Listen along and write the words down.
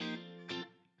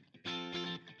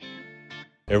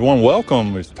Everyone,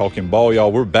 welcome. It's Talking Ball, y'all.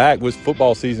 We're back with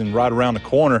football season right around the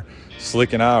corner.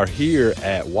 Slick and I are here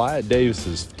at Wyatt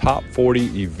Davis's Top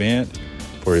 40 event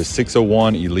for his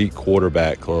 601 Elite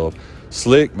Quarterback Club.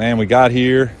 Slick, man, we got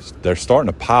here. They're starting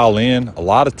to pile in. A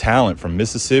lot of talent from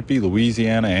Mississippi,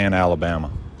 Louisiana, and Alabama.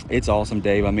 It's awesome,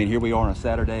 Dave. I mean, here we are on a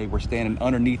Saturday. We're standing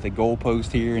underneath the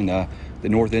goalpost here in the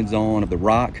north end zone of the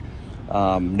Rock.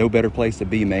 No better place to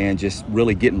be, man. Just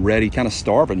really getting ready, kind of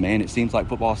starving, man. It seems like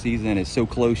football season is so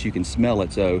close you can smell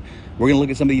it. So we're going to look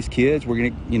at some of these kids. We're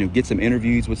going to, get some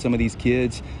interviews with some of these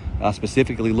kids,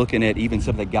 specifically looking at even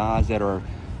some of the guys that are,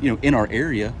 in our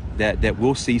area that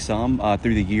we'll see some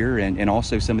through the year, and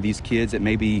also some of these kids that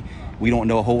maybe we don't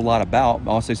know a whole lot about.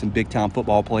 Also some big-time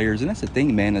football players. And that's the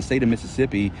thing, man. The state of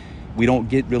Mississippi, we don't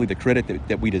get really the credit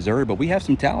that we deserve, but we have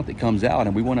some talent that comes out,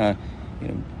 and we want to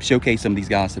showcase some of these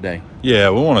guys today. Yeah,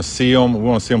 we want to see them. We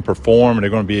want to see them perform, and they're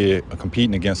going to be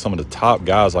competing against some of the top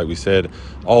guys, like we said,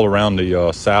 all around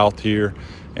the South here.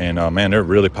 And, man, they're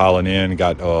really piling in.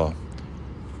 Got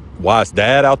Wyatt's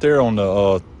dad out there on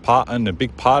the pot and the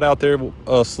big pot out there,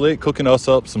 Slick, cooking us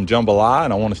up some jambalaya.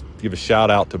 And I want to give a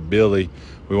shout-out to Billy.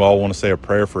 We all want to say a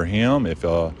prayer for him. If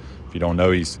you don't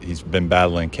know, he's been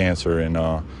battling cancer,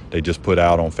 and they just put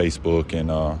out on Facebook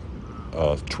and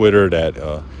Twitter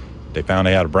that they found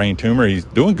he had a brain tumor. He's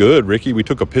doing good, Ricky. We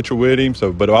took a picture with him.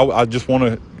 But I just want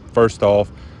to first off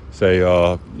say,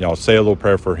 say a little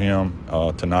prayer for him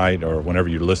tonight, or whenever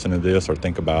you listen to this or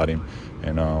think about him.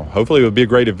 And hopefully it'll be a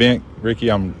great event, Ricky.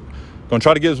 I'm going to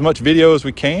try to get as much video as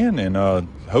we can, and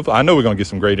hopefully I know we're going to get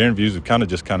some great interviews. We've kind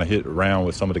of hit around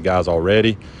with some of the guys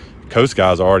already. Coast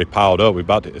guys are already piled up. We're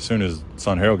about to, as soon as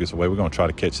Sun Herald gets away, we're going to try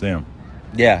to catch them.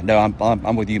 Yeah, no,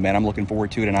 I'm with you, man. I'm looking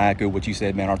forward to it, and I echo what you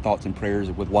said, man. Our thoughts and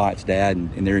prayers with Wyatt's dad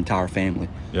and their entire family.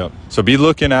 Yep. So be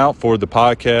looking out for the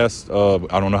podcast.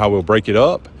 I don't know how we'll break it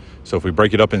up. So if we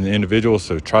break it up into individuals,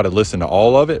 so try to listen to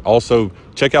all of it. Also,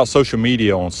 check out social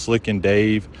media on Slick and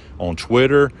Dave on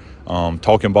Twitter.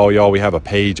 Talking Ball, y'all, we have a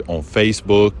page on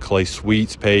Facebook, Clay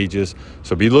Sweets pages.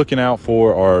 So be looking out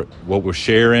for what we're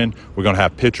sharing. We're going to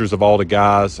have pictures of all the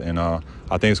guys, and I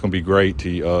think it's going to be great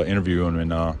to interview them.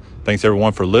 And thanks,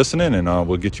 everyone, for listening, and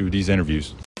we'll get you these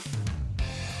interviews.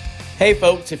 Hey,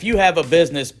 folks, if you have a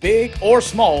business, big or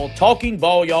small, Talking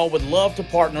Ball, y'all, would love to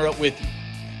partner up with you.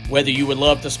 Whether you would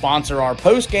love to sponsor our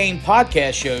post-game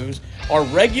podcast shows, our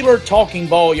regular Talking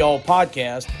Ball, y'all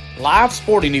podcast, live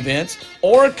sporting events,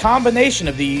 or a combination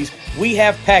of these, we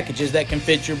have packages that can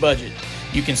fit your budget.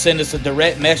 You can send us a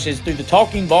direct message through the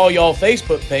Talking Ball, y'all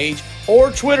Facebook page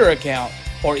or Twitter account,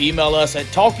 or email us at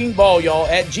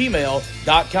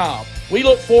talkingball@gmail.com. We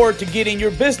look forward to getting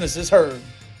your businesses heard.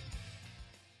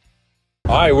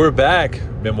 All right, we're back.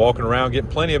 Been walking around, getting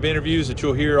plenty of interviews that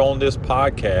you'll hear on this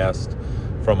podcast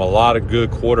from a lot of good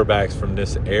quarterbacks from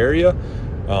this area.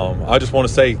 I just want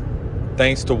to say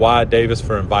thanks to Wyatt Davis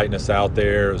for inviting us out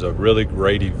there. It was a really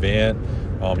great event.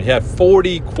 You had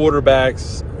 40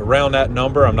 quarterbacks, around that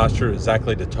number. I'm not sure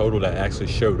exactly the total that actually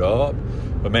showed up.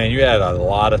 But, man, you had a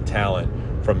lot of talent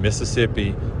from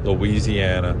Mississippi,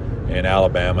 Louisiana, and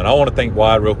Alabama. And I want to thank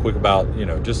Wyatt real quick about,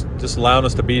 just allowing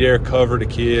us to be there, cover the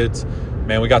kids.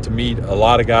 Man, we got to meet a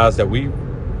lot of guys that we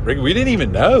didn't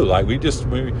even know. Like,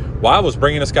 Wyatt was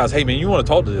bringing us guys, hey, man, you want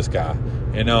to talk to this guy.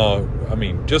 And,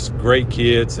 just great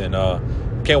kids. And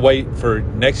can't wait for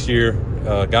next year.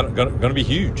 Going to be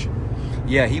huge.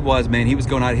 Yeah, he was, man. He was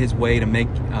going out of his way to make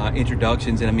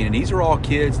introductions. And these are all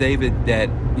kids, David, that,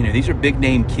 these are big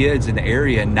name kids in the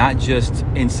area, not just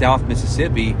in South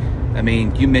Mississippi.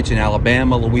 You mentioned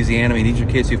Alabama, Louisiana. These are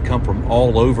kids who've come from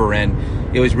all over. And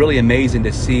it was really amazing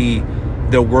to see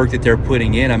the work that they're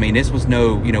putting in. This was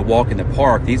no, walk in the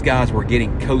park. These guys were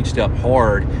getting coached up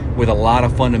hard with a lot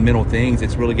of fundamental things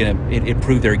that's really going to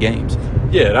improve their games.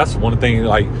 Yeah, that's one thing,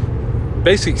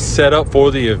 basically set up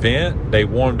for the event. They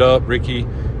warmed up. Ricky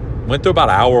went through about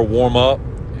an hour warm up,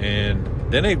 and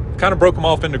then they kind of broke them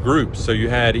off into groups. So you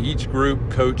had each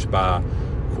group coached by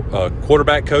a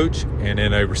quarterback coach and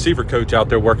then a receiver coach out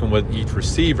there working with each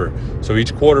receiver. So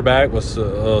each quarterback was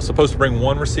supposed to bring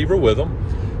one receiver with them.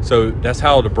 So that's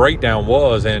how the breakdown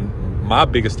was. And my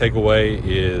biggest takeaway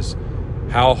is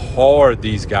how hard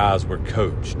these guys were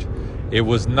coached. It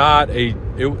was not they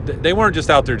weren't just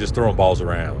out there just throwing balls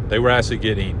around. They were actually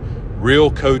getting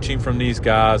real coaching from these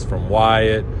guys, from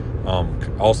Wyatt,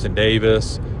 Austin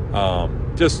Davis,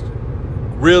 just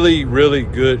really, really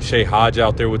good. Shea Hodge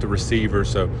out there with the receiver.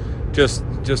 So just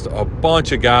a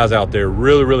bunch of guys out there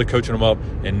really, really coaching them up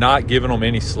and not giving them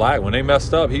any slack. When they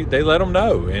messed up, they let them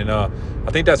know. And I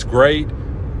think that's great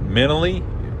mentally,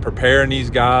 preparing these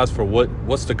guys for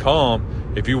what's to come.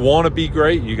 If you want to be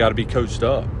great, you got to be coached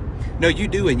up. No, you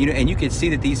do, and you could see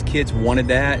that these kids wanted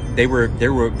that. They were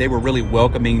really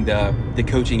welcoming the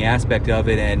coaching aspect of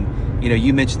it, and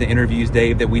you mentioned the interviews,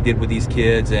 Dave, that we did with these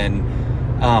kids, and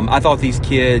I thought these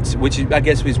kids, which I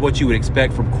guess was what you would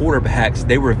expect from quarterbacks,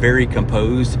 they were very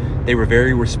composed, they were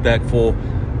very respectful,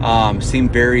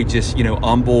 seemed very just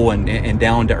humble and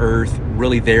down to earth,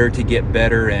 really there to get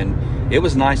better, and it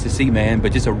was nice to see, man.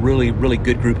 But just a really, really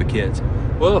good group of kids.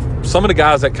 Well, some of the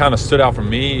guys that kind of stood out for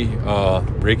me,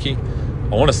 Ricky,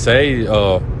 I want to say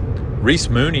Reese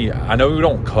Mooney. I know we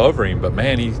don't cover him, but,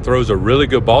 man, he throws a really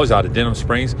good ball. He's out of Denham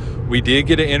Springs. We did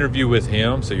get an interview with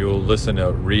him, so you'll listen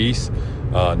to Reese.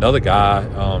 Another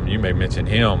guy, you may mention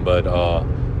him, but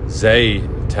Zay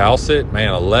Talsett, man,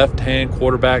 a left-hand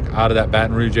quarterback out of that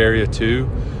Baton Rouge area too.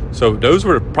 So those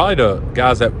were probably the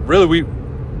guys that really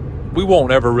we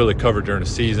won't ever really cover during the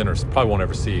season, or probably won't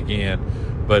ever see again.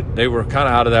 But they were kind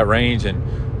of out of that range, and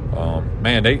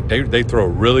man, they throw a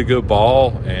really good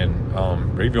ball. And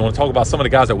if you want to talk about some of the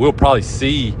guys that we'll probably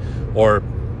see, or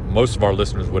most of our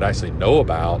listeners would actually know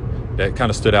about, that kind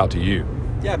of stood out to you.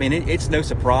 Yeah, I mean, it's no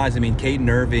surprise. I mean, Caden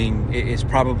Irving is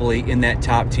probably in that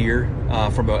top tier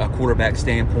from a quarterback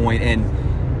standpoint.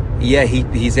 And, yeah,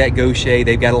 he's at Gaucher.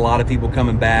 They've got a lot of people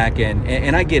coming back.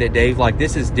 And I get it, Dave. Like,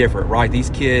 this is different, right?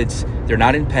 These kids, they're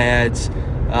not in pads.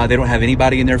 They don't have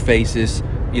anybody in their faces.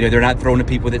 They're not throwing to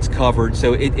people that's covered.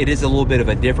 So it is a little bit of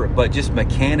a different. But just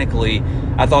mechanically,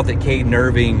 I thought that Caden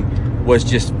Irving was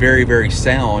just very, very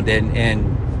sound.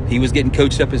 And he was getting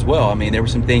coached up as well. I mean, there were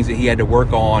some things that he had to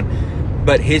work on.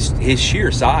 But his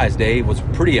sheer size, Dave, was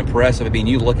pretty impressive. I mean,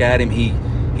 you look at him, he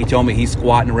told me he's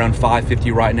squatting around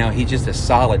 550 right now. He's just a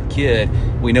solid kid.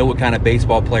 We know what kind of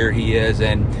baseball player he is.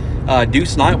 And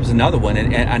Deuce Knight was another one,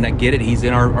 and I get it. He's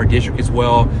in our district as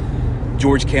well.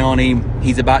 George County,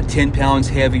 he's about 10 pounds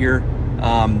heavier.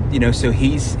 So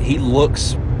he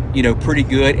looks, pretty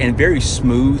good and very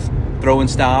smooth throwing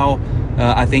style.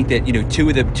 I think that two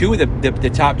of the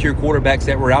top tier quarterbacks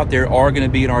that were out there are going to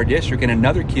be in our district, and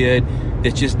another kid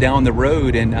that's just down the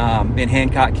road in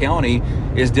Hancock County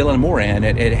is Dylan Moran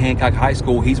at Hancock High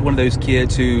School. He's one of those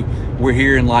kids who we're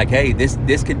hearing like, hey,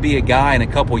 this could be a guy in a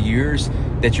couple years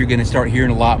that you're going to start hearing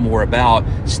a lot more about.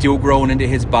 Still growing into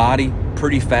his body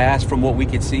pretty fast from what we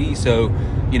could see. So,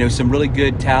 some really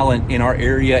good talent in our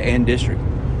area and district.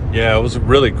 Yeah, it was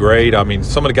really great. I mean,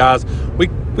 some of the guys,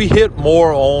 we hit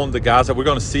more on the guys that we're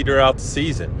going to see throughout the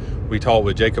season. We talked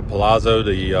with Jacob Palazzo,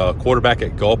 the quarterback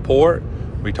at Gulfport.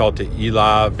 We talked to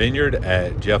Eli Vineyard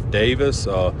at Jeff Davis.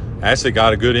 Actually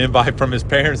got a good invite from his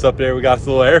parents up there. We got a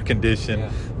little air conditioning.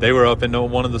 Yeah. They were up in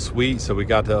one of the suites, so we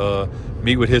got to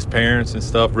meet with his parents and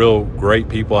stuff. Real great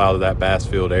people out of that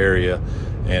Bassfield area.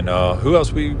 And who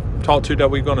else we talked to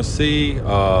that we're going to see?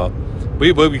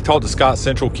 We talked to Scott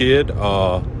Central kid,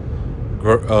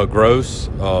 Gross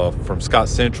from Scott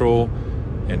Central,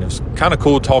 and it was kind of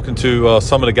cool talking to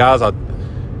some of the guys.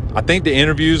 I think the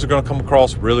interviews are going to come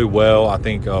across really well. I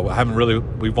think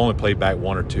we've only played back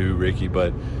one or two, Ricky,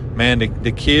 but man,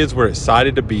 the kids were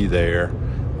excited to be there.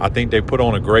 I think they put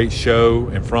on a great show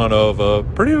in front of a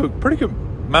pretty good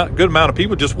amount of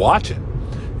people just watching.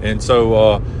 And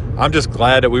so I'm just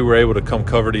glad that we were able to come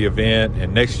cover the event.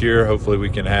 And next year, hopefully we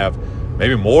can have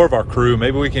maybe more of our crew.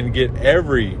 Maybe we can get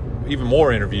even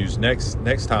more interviews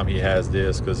next time he has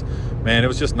this, because, man, it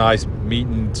was just nice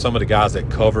meeting some of the guys that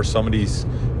cover some of these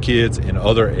kids in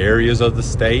other areas of the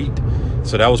state.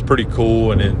 So that was pretty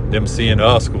cool. And then them seeing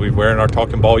us, because we're wearing our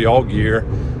Talking Ball Y'all gear.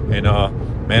 And,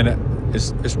 man,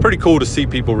 it's pretty cool to see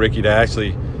people, Ricky, that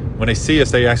actually, when they see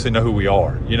us, they actually know who we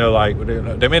are. Like,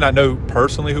 they may not know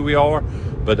personally who we are,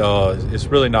 but it's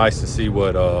really nice to see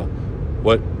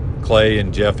what Clay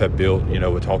and Jeff have built,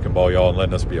 with Talking Ball Y'all, and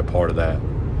letting us be a part of that.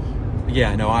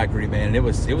 Yeah, no, I agree, man. And it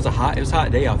was a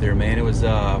hot day out there, man. It was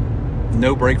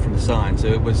no break from the sun, so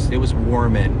it was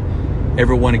warm, and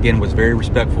everyone again was very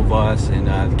respectful of us, and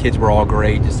the kids were all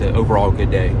great. Just an overall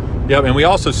good day. Yeah, and we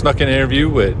also snuck in an interview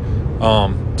with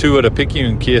two of the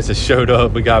Picayune kids that showed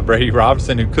up. We got Brady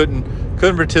Robinson, who couldn't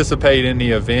participate in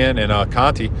the event, and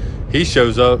Conti, he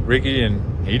shows up, Ricky,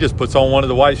 and he just puts on one of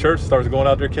the white shirts and starts going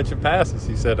out there catching passes.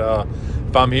 He said,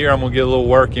 if I'm here, I'm going to get a little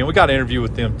work in. We got an interview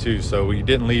with them too, so we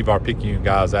didn't leave our Picayune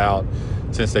guys out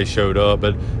since they showed up.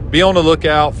 But be on the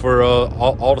lookout for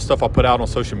all the stuff I put out on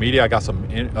social media. I got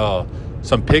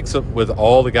some pics with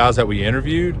all the guys that we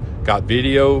interviewed. Got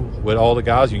video with all the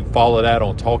guys. You can follow that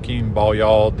on Talking Ball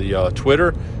Y'all, the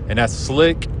Twitter, and that's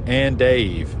Slick and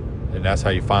Dave, and that's how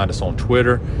you find us on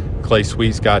Twitter. Clay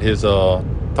Sweet's got his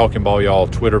Talking Ball Y'all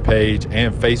Twitter page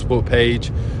and Facebook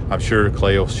page. I'm sure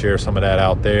Clay will share some of that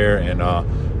out there. And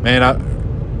man,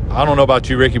 I don't know about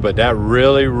you, Ricky, but that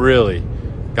really, really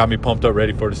got me pumped up,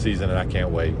 ready for the season, and I can't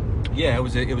wait. Yeah, it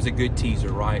was a good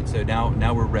teaser, right? So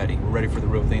now we're ready. We're ready for the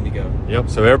real thing to go. Yep.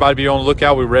 So everybody be on the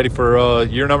lookout. We're ready for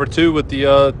year number 2 with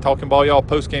the Talking Ball Y'all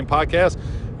post-game podcast.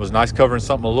 It was nice covering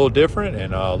something a little different,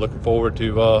 and looking forward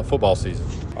to football season.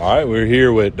 All right, we're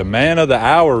here with the man of the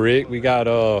hour, Rick. We got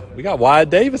Wyatt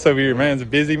Davis over here, man. He's a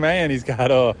busy man. He's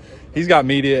got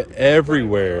media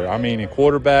everywhere. I mean, in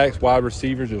quarterbacks, wide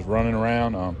receivers, just running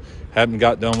around. Haven't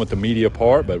got done with the media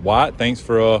part, but Wyatt, thanks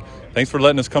for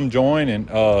letting us come join and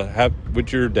have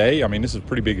with your day. I mean, this is a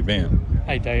pretty big event.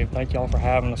 Hey, Dave, thank y'all for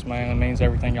having us, man. It means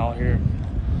everything y'all hear.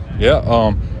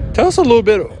 Yeah. Tell us a little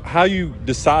bit how you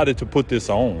decided to put this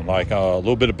on, like a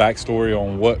little bit of backstory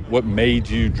on what made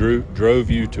you, drove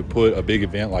you to put a big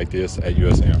event like this at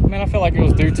USM. Man, I feel like it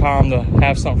was due time to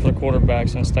have something for the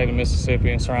quarterbacks in the state of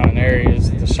Mississippi and surrounding areas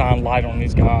to shine light on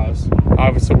these guys.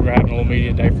 Obviously, we're having a little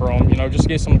media day for them, just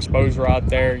get some exposure out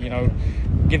there,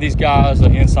 give these guys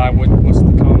an insight what's to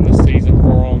come this season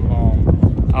for them.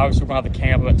 Obviously, we're going to have the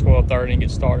camp at 12:30 and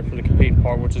get started for the competing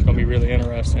part, which is going to be really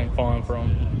interesting and fun for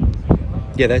them.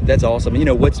 Yeah, that's awesome.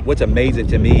 What's amazing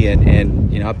to me,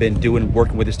 and I've been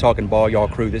working with this Talking Ball Y'all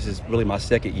crew. This is really my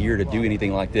second year to do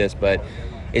anything like this, but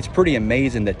it's pretty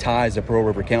amazing the ties to Pearl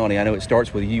River County. I know it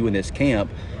starts with you in this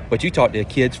camp, but you talk to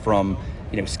kids from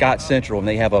Scott Central, and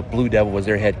they have a Blue Devil as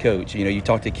their head coach. You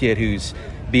talk to a kid who's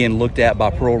being looked at by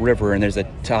Pearl River, and there's a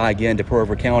tie again to Pearl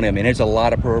River County. I mean, there's a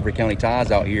lot of Pearl River County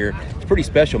ties out here. It's pretty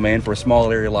special, man, for a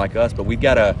small area like us, but we've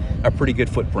got a pretty good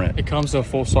footprint. It comes to a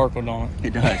full circle, don't it?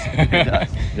 It does. It does.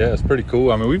 Yeah, it's pretty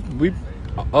cool. I mean, we've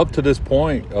up to this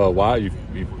point,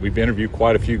 we've interviewed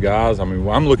quite a few guys. I mean,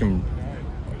 I'm looking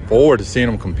forward to seeing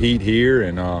them compete here,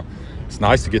 and it's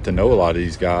nice to get to know a lot of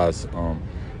these guys.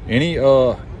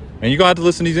 And you're going to have to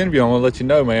listen to these interviews. I'm going to let you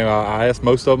know, man. I asked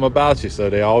most of them about you,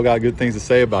 so they all got good things to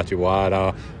say about you, Wyatt.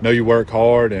 I know you work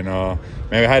hard, and,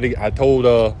 man, I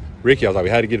told Ricky, I was like,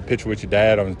 we had to get a picture with your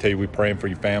dad. I'm going to tell you we're praying for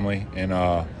your family, and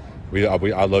I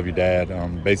love your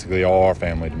dad. Basically all our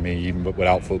family to me, even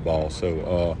without football.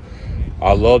 So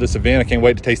I love this event. I can't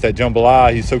wait to taste that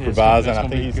jambalaya. He's supervising. I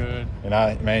think he's good. And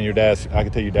I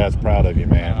can tell your dad's proud of you,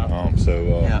 man.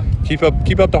 Yeah. Keep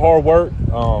up the hard work.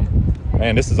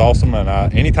 Man, this is awesome, and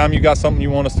anytime you got something you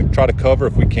want us to try to cover,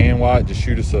 if we can, Wyatt, just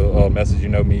shoot us a message.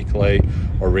 Me, Clay,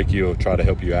 or Ricky will try to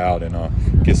help you out and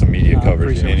get some media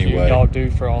coverage in any way. Y'all do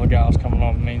for all the guys coming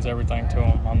on. It means everything to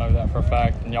them. I know that for a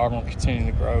fact, and y'all are going to continue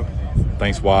to grow.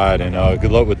 Thanks, Wyatt, and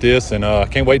good luck with this. And I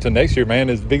can't wait till next year, man.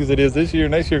 As big as it is this year,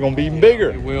 next year going to be even bigger.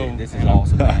 It will. This is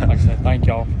awesome, man. Like I said, thank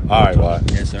y'all. All right,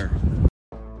 Wyatt. Yes, sir.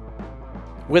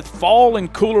 With fall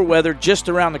and cooler weather just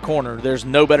around the corner, there's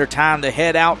no better time to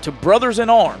head out to Brothers in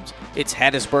Arms. It's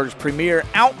Hattiesburg's premier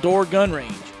outdoor gun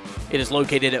range. It is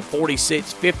located at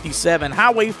 4657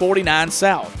 Highway 49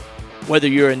 South. Whether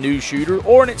you're a new shooter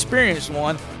or an experienced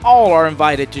one, all are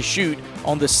invited to shoot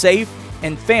on the safe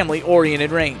and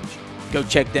family-oriented range. Go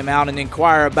check them out and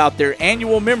inquire about their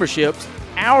annual memberships,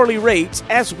 hourly rates,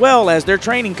 as well as their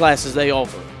training classes they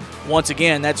offer. Once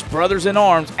again, that's Brothers in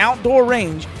Arms Outdoor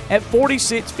Range at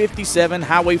 4657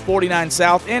 Highway 49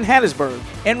 South in Hattiesburg.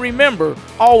 And remember,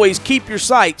 always keep your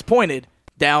sights pointed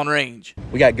downrange.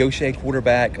 We got Gaucher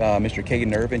quarterback, Mr.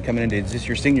 Caden Irvin, coming into this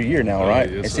your senior year now,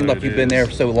 right? Yes, it seems like you've been there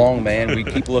for so long, man. We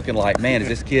keep looking like, man,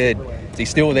 is he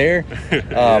still there?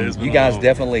 You guys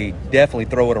definitely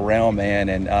throw it around, man.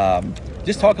 And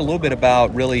just talk a little bit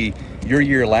about really your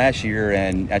year last year.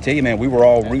 And I tell you, man, we were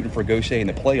all rooting for Gaucher in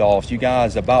the playoffs. You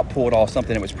guys about pulled off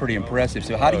something that was pretty impressive.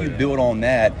 So how do you build on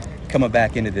that coming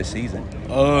back into this season?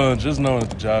 Just knowing that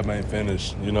the job ain't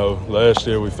finished. Last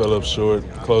year we fell up short,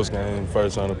 close game,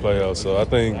 first round of playoffs. So I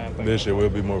think this year we'll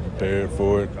be more prepared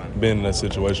for it, been in that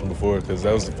situation before, because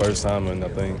that was the first time, and I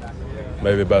think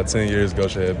maybe about 10 years ago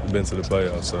she had been to the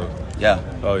playoffs. So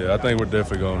I think we're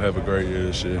definitely going to have a great year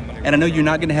this year. And I know you're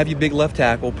not going to have your big left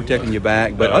tackle protecting your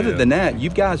back, but other than that,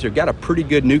 you guys have got a pretty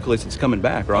good nucleus that's coming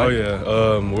back, right?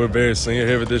 We're very senior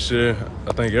heavy this year.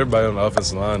 I think everybody on the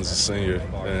offensive line is a senior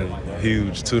and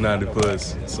huge, 290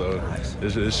 plus. So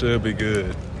it should be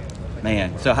good.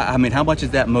 Man, so I mean, how much has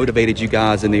that motivated you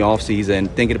guys in the offseason,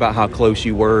 thinking about how close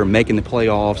you were, making the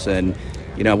playoffs, and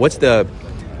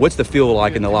what's the feel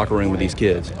like in the locker room with these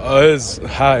kids? It's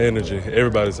high energy.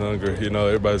 Everybody's hungry.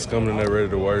 Everybody's coming in there ready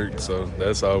to work. So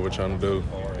that's all we're trying to do.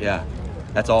 Yeah,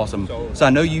 that's awesome. So I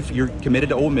know you're committed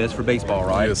to Ole Miss for baseball,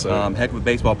 right? Yes, sir. Heck of a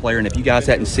baseball player. And if you guys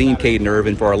hadn't seen Caden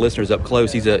Irvin, for our listeners up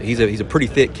close, he's a pretty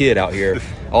thick kid out here.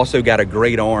 Also got a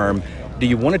great arm. Do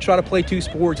you want to try to play two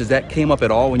sports? Has that came up at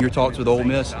all when your talks with Ole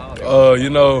Miss? I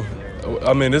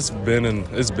mean, it's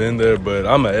been there, but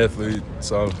I'm an athlete,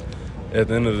 so at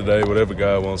the end of the day, whatever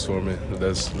God wants for me,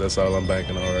 that's all I'm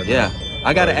banking on right now.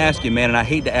 I got to ask you, man, and I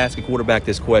hate to ask a quarterback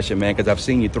this question, man, because I've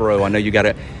seen you throw. I know you got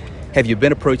to. Have you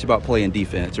been approached about playing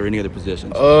defense or any other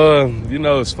positions?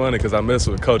 It's funny because I mess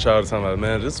with Coach all the time. Like,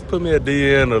 man, just put me at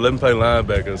DN or let me play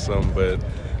linebacker or something. But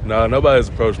no, nobody's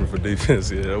approached me for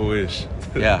defense yet. I wish.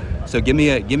 Yeah. So give me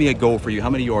a goal for you. How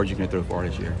many yards you going to throw for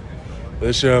this year?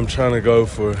 This year I'm trying to go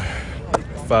for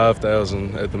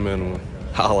 5,000 at the minimum.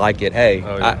 I like it. Hey,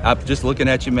 yeah. I'm just looking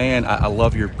at you, man. I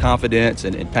love your confidence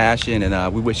and passion,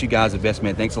 and we wish you guys the best,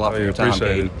 man. Thanks a lot for your time,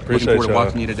 Gabe. Looking forward to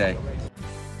watching you today.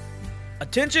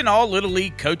 Attention all Little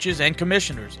League coaches and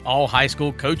commissioners, all high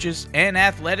school coaches and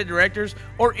athletic directors,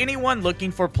 or anyone looking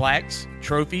for plaques,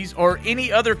 trophies, or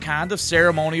any other kind of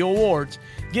ceremonial awards.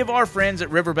 Give our friends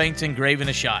at Riverbanks Engraving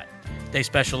a shot. They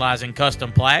specialize in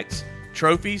custom plaques,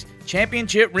 trophies,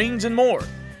 championship rings, and more.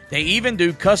 They even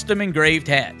do custom engraved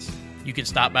hats. You can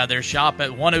stop by their shop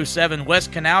at 107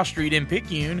 West Canal Street in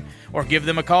Picayune or give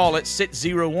them a call at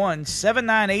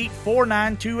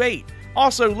 601-798-4928.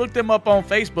 Also, look them up on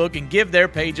Facebook and give their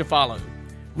page a follow.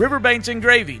 Riverbanks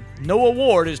Engraving. No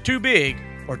award is too big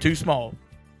or too small.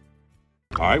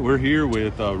 All right, we're here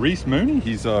with Reese Mooney.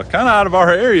 He's kind of out of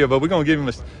our area, but we're going to give him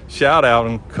a shout out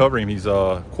and cover him. He's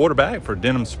a quarterback for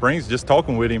Denham Springs. Just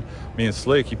talking with him, me and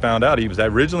Slick, he found out he was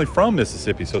originally from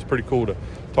Mississippi, so it's pretty cool to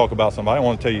talk about somebody. I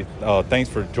want to tell you thanks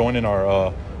for joining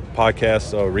our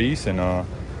podcast, Reese, and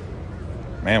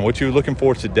man, what you looking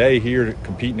for today here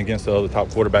competing against the other top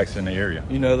quarterbacks in the area?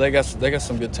 They got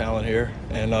some good talent here,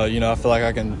 and I feel like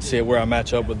I can see it where I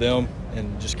match up with them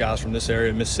and just guys from this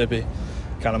area, Mississippi,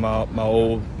 kind of my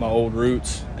old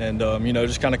roots, and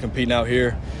just kind of competing out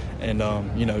here, and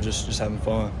just having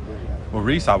fun. Well,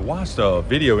 Reese, I watched a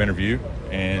video interview,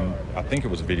 and I think it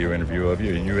was a video interview of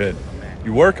you, and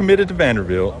you were committed to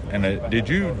Vanderbilt, and did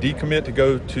you decommit to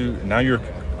go to? Now you're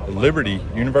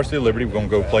University of Liberty. We're going to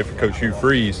go play for Coach Hugh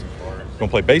Freeze. We're going to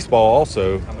play baseball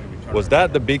also. Was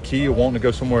that the big key of wanting to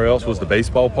go somewhere else, was the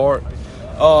baseball part?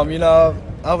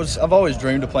 I've always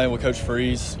dreamed of playing with Coach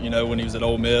Freeze, when he was at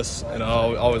Ole Miss, and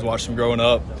I always watched him growing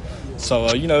up. So,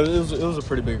 it was a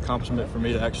pretty big accomplishment for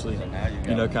me to actually,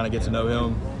 kind of get to know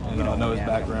him and know his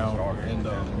background. And,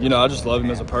 I just love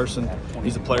him as a person.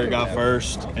 He's a player guy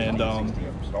first, and,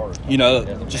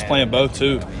 just playing both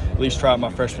too. At least try it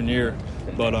my freshman year.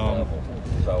 But,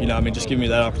 just giving me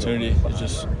that opportunity is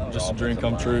just a dream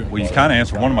come true. Well, you kind of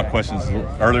answered one of my questions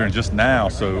earlier and just now.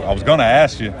 So I was going to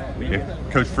ask you,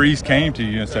 if Coach Freeze came to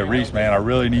you and said, Reese, man, I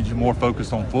really need you more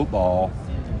focused on football,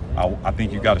 I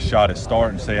think you got a shot at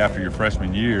starting, say, after your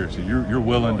freshman year. So you're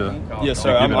willing to Yes,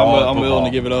 sir. I'm willing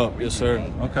to give it up. Yes, sir.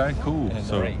 Okay, cool. And,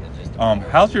 so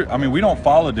how's we don't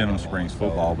follow Denham Springs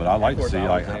football, but I'd like to see,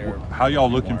 how y'all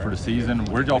looking for the season?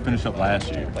 Where'd y'all finish up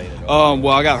last year? Well,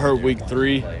 I got hurt week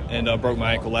 3 and broke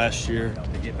my ankle last year.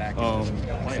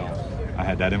 I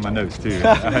had that in my notes, too.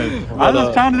 I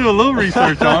was trying to do a little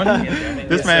research on you.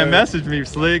 This man messaged me,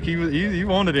 Slick. He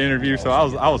wanted to interview, so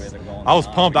I was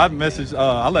pumped. I messaged,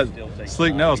 I let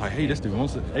Slick know. I was like, hey, this dude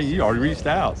wants to, hey, you already reached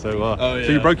out. So,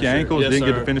 so you broke your ankle, didn't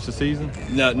get to finish the season?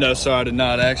 No, sir, I did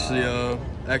not. Actually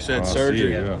had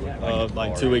surgery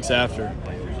like 2 weeks after.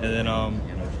 And then,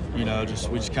 we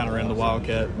just kind of ran the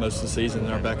Wildcat most of the season.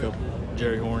 And our backup,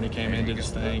 Jerry Horn, he came in, did his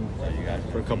thing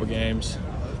for a couple games.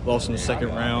 Lost in the second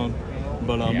round.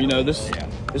 But, this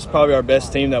is probably our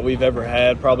best team that we've ever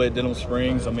had, probably at Denham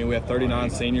Springs. We have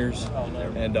 39 seniors.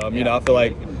 And, I feel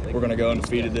like we're going to go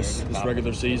undefeated this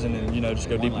regular season and, just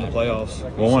go deep in the playoffs.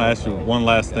 Well, I want to ask you one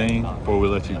last thing before we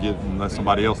let you get and let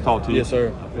somebody else talk to you. Yes,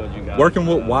 sir. Working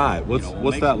with Wyatt,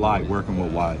 what's that like, working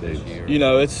with Wyatt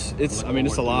Davis? It's a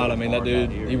lot. That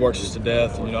dude, he works us to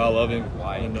death. I love him.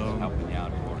 And,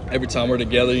 every time we're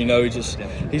together, he's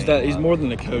more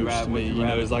than a coach to me.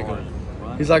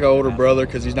 He's like an older brother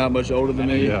because he's not much older than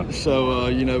me. Yeah. So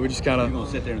we just kind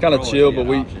of chill, but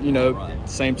we at the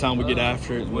same time we get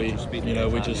after it. We just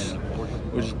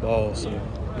ball. So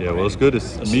yeah, well, it's good to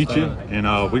meet you, and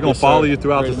we're gonna follow you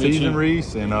throughout the season,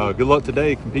 Reese. And good luck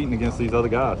today competing against these other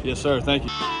guys. Yes, sir. Thank you.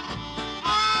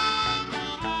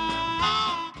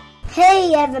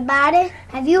 Hey everybody,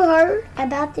 have you heard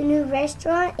about the new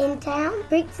restaurant in town,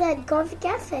 Creekside Coffee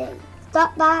Cafe?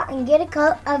 Stop by and get a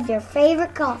cup of your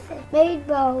favorite coffee made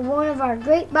by one of our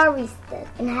great baristas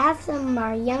and have some of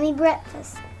our yummy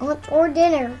breakfast, lunch or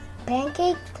dinner.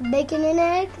 Pancakes, bacon and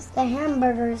eggs, the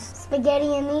hamburgers,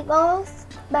 spaghetti and meatballs,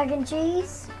 mac and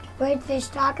cheese, redfish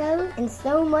tacos, and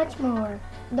so much more.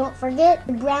 Don't forget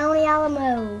the brownie a la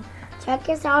mode. Check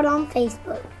us out on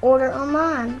Facebook. Order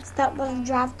online. Stop by the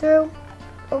drive-thru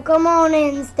or come on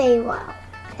in and stay a while.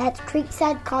 That's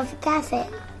Creekside Coffee Cafe.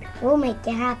 We'll make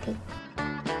you happy.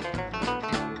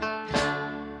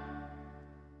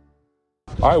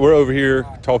 All right, we're over here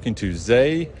talking to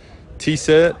Zay Tset. He's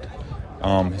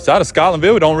out of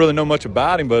Scotlandville. We don't really know much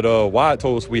about him, but Wyatt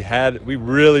told us we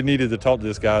really needed to talk to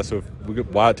this guy. So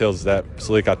if Wyatt tells us that,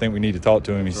 Slick, I think we need to talk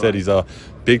to him. He said he's a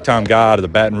big-time guy out of the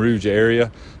Baton Rouge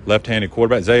area, left-handed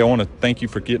quarterback. Zay, I want to thank you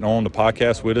for getting on the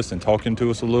podcast with us and talking to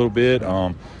us a little bit.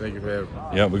 Thank you for having me.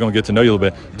 Yeah, we're going to get to know you a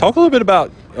little bit. Talk a little bit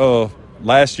about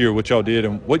last year, what y'all did,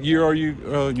 and what year are you?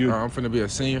 I'm finna be a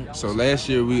senior. So last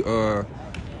year we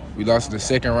lost in the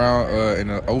second round in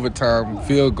an overtime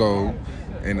field goal,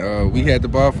 and we had the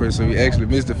ball first, so we actually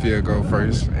missed the field goal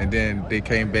first, and then they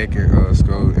came back and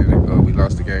scored, and we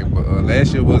lost the game. But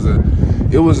last year was a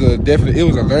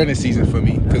learning season for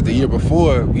me, because the year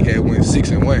before we had went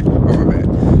 6-1 over that.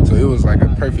 So it was like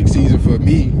a perfect season for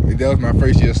me. And that was my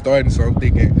first year starting, so I'm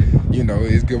thinking,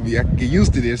 it's gonna be, I can get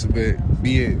used to this, but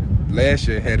being last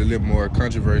year had a little more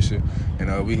controversy,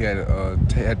 and we had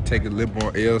to take a little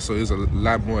more L, so there's a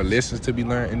lot more lessons to be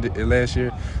learned in last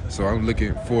year. So I'm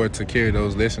looking forward to carry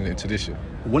those lessons into this year.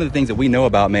 One of the things that we know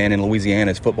about, man, in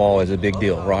Louisiana is football is a big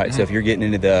deal, right? Mm-hmm. So if you're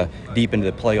getting deep into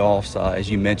the playoffs, as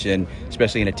you mentioned,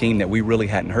 especially in a team that we really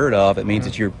hadn't heard of, it means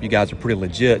that you guys are pretty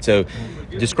legit. So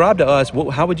describe to us,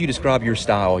 how would you describe your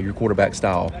style, your quarterback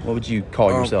style? What would you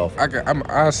call yourself?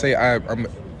 I'll say I'm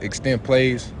extend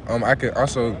plays. I can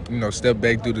also, step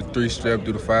back, do the 3-step,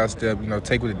 do the 5-step,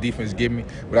 take what the defense give me.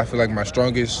 But I feel like my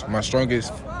strongest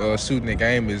suit in the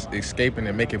game is escaping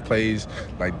and making plays,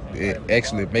 like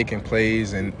actually making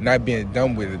plays and not being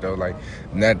dumb with it though, like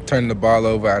not turning the ball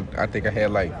over. I think I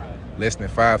had like less than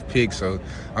 5 picks, so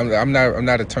I'm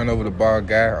not a turnover the ball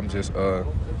guy. I'm just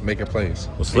making plays.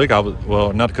 Well, Slick,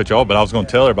 not to cut you off, but I was going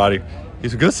to tell everybody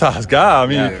he's a good sized guy. I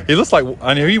mean, He looks like,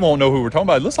 he won't know who we're talking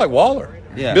about. He looks like Waller.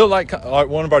 Yeah. Built like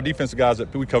one of our defensive guys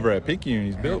that we cover at Picayune.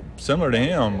 He's built similar to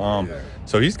him.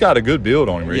 So he's got a good build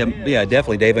on him, really. Yeah,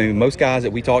 definitely, Dave. I mean, most guys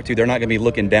that we talk to, they're not going to be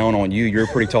looking down on you. You're a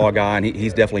pretty tall guy, and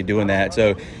he's definitely doing that.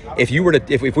 So if we were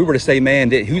to say,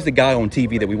 man, who's the guy on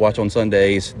TV that we watch on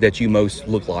Sundays that you most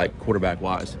look like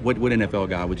quarterback-wise? What NFL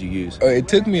guy would you use? It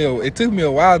took me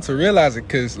a while to realize it,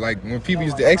 because like when people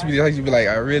used to ask me, I used to be like,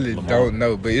 I really don't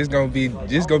know, but it's gonna be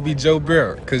Joe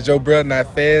Burrow, because Joe Burrow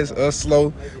not fast or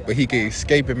slow, but he can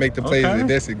escape and make the plays. And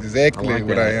that's exactly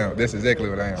what I am. That's exactly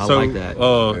what I am. I like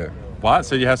that. Wyatt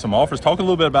said you had some offers. Talk a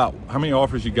little bit about how many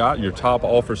offers you got, your top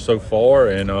offers so far,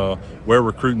 and where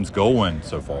recruiting's going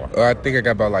so far. I think I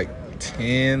got about like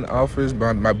 10 offers,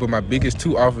 but my biggest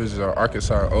 2 offers are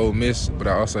Arkansas and Ole Miss, but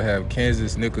I also have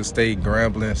Kansas, Nicholls State,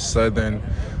 Grambling, Southern,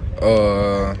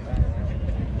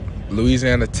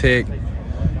 Louisiana Tech,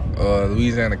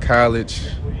 Louisiana College,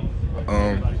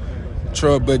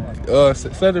 Troy, but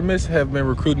Southern Miss have been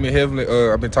recruiting me heavily.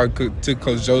 I've been talking to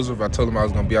Coach Joseph. I told him I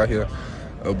was going to be out here.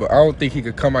 But I don't think he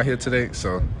could come out here today,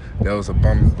 so that was a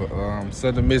bummer. But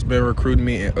Southern Miss been recruiting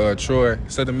me, and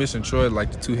Southern Miss and Troy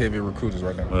like the 2 heavy recruiters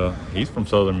right now. Well, he's from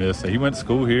Southern Miss, so he went to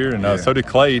school here, and so did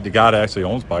Clay, the guy that actually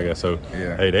owns podcast. So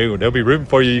hey, they'll be rooting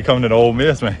for you. You coming to Ole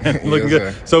Miss, man, looking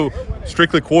good. Sir. So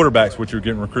strictly quarterbacks, what you're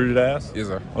getting recruited as? Yes,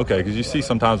 sir. Okay, because you see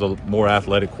sometimes a more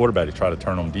athletic quarterback to try to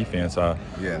turn on defense.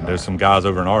 There's some guys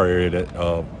over in our area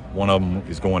that one of them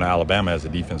is going to Alabama as a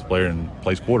defense player and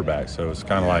plays quarterback. So it's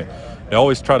kind of like they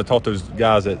always try to talk to those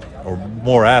guys that are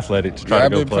more athletic to try to go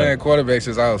play. I've been playing quarterback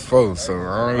since I was 4, so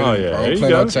I don't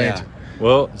plan on changing.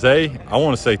 Well, Zay, I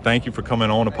want to say thank you for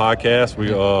coming on the podcast.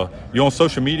 You on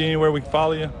social media anywhere we can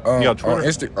follow you? You got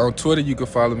Twitter? On Twitter, you can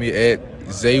follow me at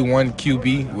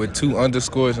Zay1QB with 2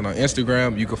 underscores, and on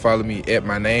Instagram, you can follow me at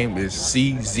my name is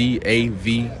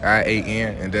CZAVIAN,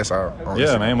 and that's our.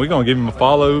 Yeah, man, we're gonna give him a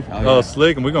follow,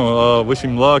 Slick, and we're gonna wish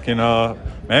him luck. And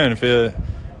man, if it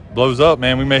blows up,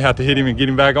 man, we may have to hit him and get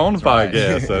him back on the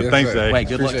podcast. So thanks, Zay. Wait,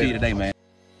 good luck to you today, man.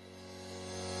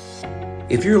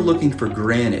 If you're looking for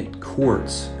granite,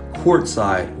 quartz,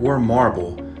 quartzite, or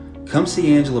marble, come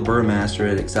see Angela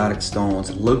Burmaster at Exotic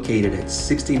Stones, located at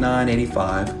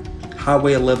 6985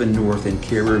 Highway 11 North in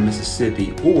Carrier,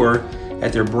 Mississippi, or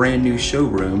at their brand new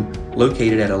showroom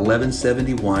located at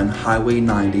 1171 Highway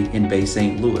 90 in Bay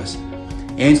St. Louis.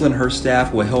 Angela and her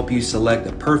staff will help you select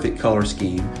the perfect color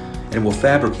scheme and will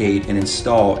fabricate and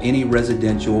install any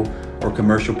residential or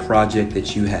commercial project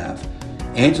that you have.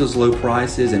 Angela's low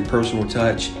prices and personal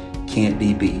touch can't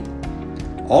be beat.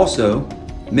 Also,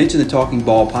 mention the Talking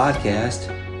Ball podcast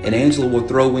and Angela will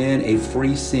throw in a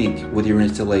free sink with your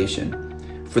installation.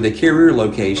 For the Carrier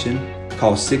location,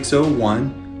 call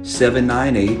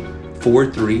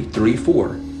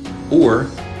 601-798-4334. Or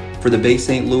for the Bay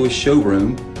St. Louis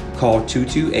showroom, call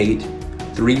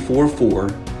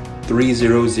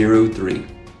 228-344-3003.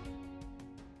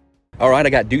 All right,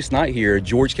 I got Deuce Knight here,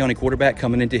 George County quarterback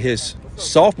coming into his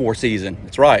sophomore season.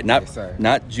 That's right,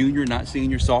 not junior, not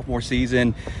senior, sophomore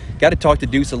season. Got to talk to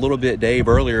Deuce a little bit, Dave,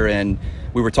 earlier, and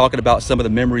we were talking about some of the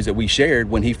memories that we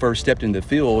shared when he first stepped into the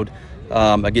field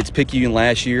against Picayune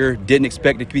last year. Didn't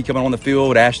expect to be coming on the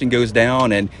field. Ashton goes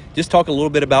down, and just talk a little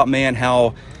bit about, man,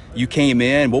 how you came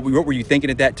in. What were you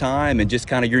thinking at that time, and just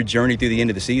kind of your journey through the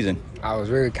end of the season? I was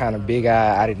really kind of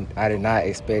big-eyed. I did not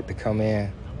expect to come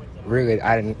in. Really,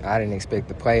 I didn't expect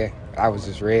to play. I was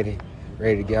just ready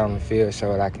to get on the field, show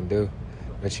what I can do.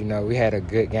 But, we had a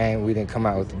good game. We didn't come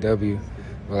out with the W,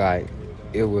 but,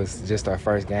 it was just our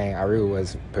first game. I really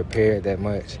wasn't prepared that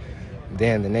much.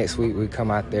 Then the next week we come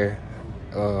out there.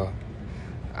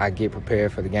 I get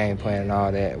prepared for the game plan and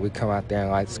all that. We come out there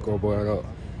and light the scoreboard up.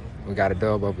 We got a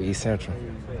dub over East Central.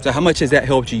 So how much has that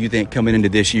helped you think, coming into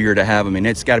this year to have,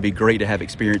 it's got to be great to have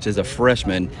experience as a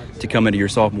freshman to come into your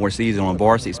sophomore season on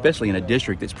varsity, especially in a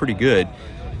district that's pretty good.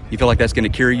 You feel like that's going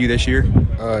to carry you this year?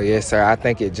 Yes, sir. I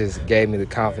think it just gave me the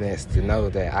confidence to know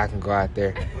that I can go out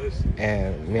there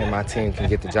and me and my team can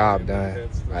get the job done.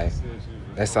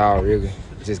 That's all really.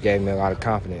 It just gave me a lot of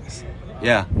confidence.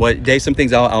 Yeah. Well, Dave, some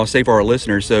things I'll say for our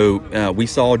listeners. So we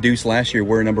saw Deuce last year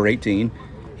wear number 18.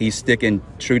 He's sticking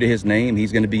true to his name.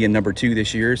 He's going to be in number 2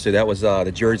 this year. So that was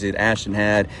the jersey that Ashton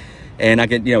had. And I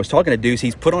was talking to Deuce.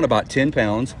 He's put on about 10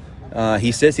 pounds.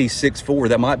 He says he's 6'4".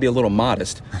 That might be a little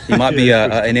modest. He might be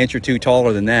an inch or two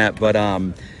taller than that. But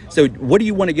so what do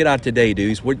you want to get out of today,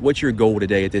 Deuce? What's your goal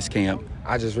today at this camp?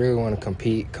 I just really want to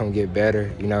compete, come get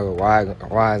better.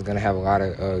 Y is going to have a lot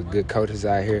of good coaches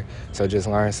out here. So just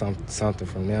learn something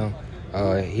from them.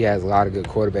 He has a lot of good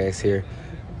quarterbacks here.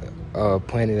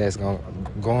 Plenty that's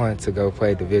going to go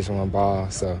play Division I ball.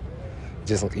 So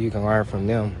just you can learn from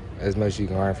them as much as you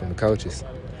can learn from the coaches.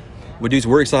 Well, Deuce,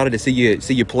 we're excited to see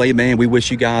you play, man. We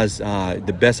wish you guys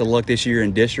the best of luck this year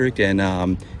in district,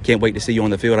 and can't wait to see you on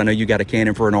the field. I know you got a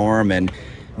cannon for an arm, and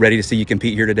ready to see you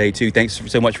compete here today too. Thanks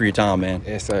so much for your time, man.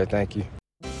 Yes, sir. Thank you.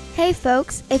 Hey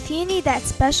folks, if you need that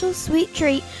special sweet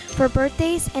treat for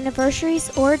birthdays, anniversaries,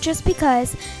 or just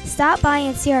because, stop by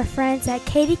and see our friends at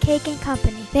Katie Cake &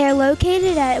 Company. They are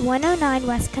located at 109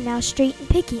 West Canal Street in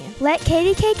Picayune. Let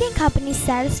Katie Cake & Company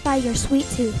satisfy your sweet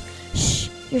tooth. Shh,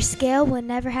 your scale will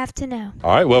never have to know.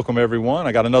 All right, welcome everyone.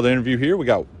 I got another interview here. We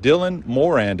got Dylan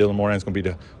Moran. Dylan Moran's going to be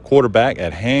the quarterback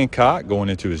at Hancock going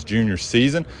into his junior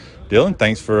season. Dylan,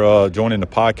 thanks for joining the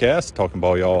podcast, Talking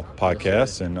Ball Y'all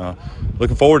podcast, and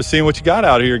looking forward to seeing what you got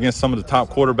out here against some of the top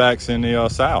quarterbacks in the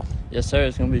South. Yes, sir.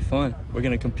 It's going to be fun. We're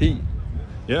going to compete.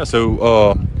 Yeah,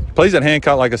 so plays at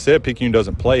Hancock. Like I said, Picayune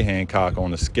doesn't play Hancock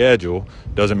on the schedule.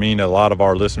 Doesn't mean that a lot of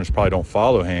our listeners probably don't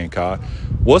follow Hancock.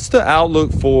 What's the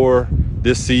outlook for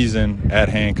this season at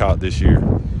Hancock this year?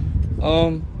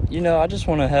 I just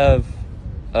want to have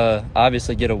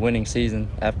obviously get a winning season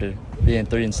after being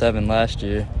 3-7 last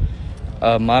year.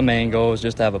 My main goal is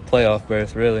just to have a playoff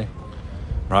berth, really.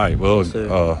 Right. Well,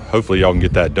 hopefully y'all can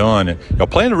get that done. And y'all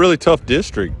play in a really tough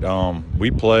district. We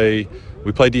play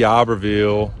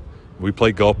D'Iberville, we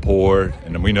play Gulfport,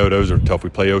 and then we know those are tough.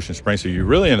 We play Ocean Springs. So you're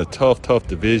really in a tough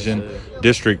division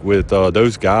district with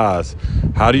those guys.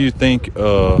 How do you think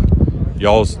y'all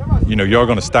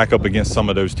going to stack up against some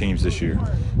of those teams this year?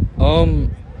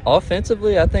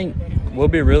 Offensively, I think we'll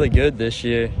be really good this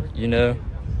year.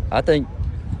 I think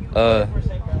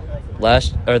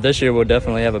this year we'll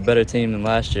definitely have a better team than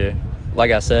last year. Like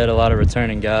I said, a lot of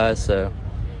returning guys, so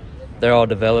they're all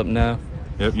developed now.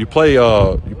 Yep. You play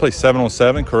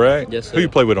 7-on-7, correct? Yes, sir. Who you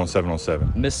play with on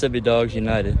 7-on-7? Mississippi Dogs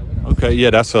United. Okay, yeah,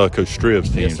 that's Coach Stribb's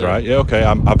teams, yes, right? Yeah, okay.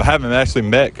 I haven't actually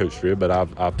met Coach Stribb, but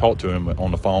I've talked to him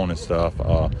on the phone and stuff.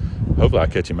 Hopefully I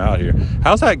catch him out here.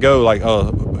 How's that go?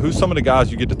 Who's some of the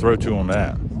guys you get to throw to on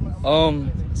that?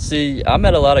 See, I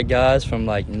met a lot of guys from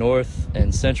North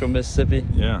and Central Mississippi.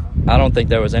 Yeah. I don't think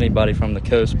there was anybody from the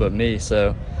coast but me,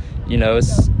 so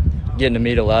it's getting to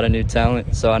meet a lot of new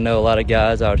talent. So I know a lot of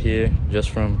guys out here just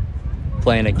from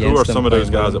playing against them. Who are some of those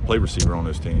guys that play receiver on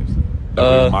those teams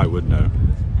that we might would know?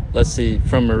 Let's see,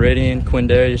 from Meridian,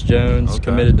 Quindarius Jones,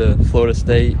 committed to Florida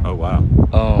State. Oh, wow.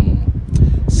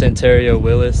 Centerio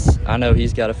Willis, I know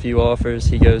he's got a few offers.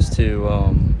 He goes to,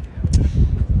 I'm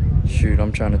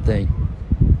trying to think,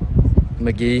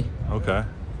 McGee. Okay.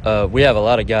 We have a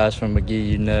lot of guys from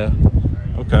McGee,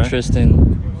 Okay.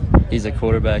 Tristan, he's a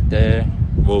quarterback there.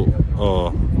 Well,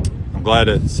 I'm glad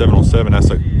that 7-on-7, that's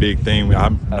a big thing. I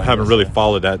haven't really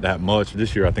followed that much.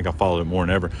 This year I think I followed it more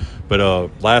than ever. But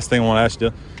last thing I want to ask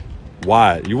you,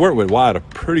 Wyatt. You worked with Wyatt a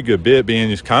pretty good bit, being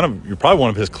you're probably one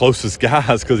of his closest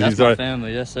guys because he's my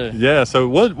family. Yes, sir. Yeah. So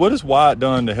what has Wyatt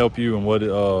done to help you, and what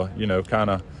kind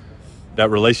of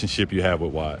that relationship you have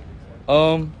with Wyatt?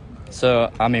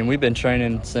 So, I mean, we've been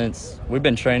training,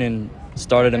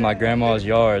 started in my grandma's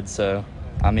yard. So,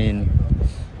 I mean,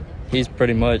 he's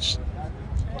pretty much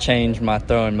changed my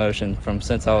throwing motion from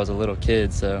since I was a little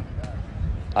kid. So,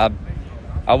 I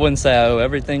wouldn't say I owe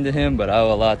everything to him, but I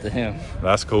owe a lot to him.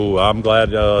 That's cool. I'm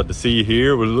glad to see you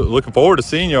here. We're looking forward to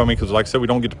seeing you. I mean, because like I said, we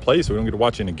don't get to play, so we don't get to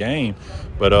watch you in the game.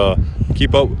 But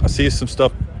keep up. I see some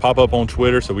stuff pop up on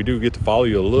Twitter, so we do get to follow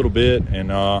you a little bit. And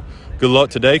good luck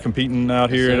today competing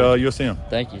out here at USM.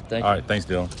 Thank you. All right, thanks,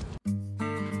 Dylan.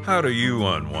 How do you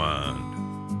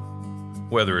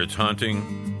unwind? Whether it's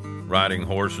hunting, riding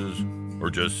horses, or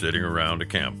just sitting around a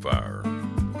campfire,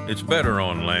 it's better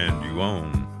on land you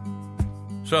own.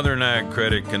 Southern Ag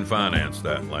Credit can finance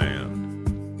that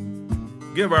land.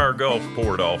 Give our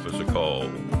Gulfport office a call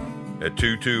at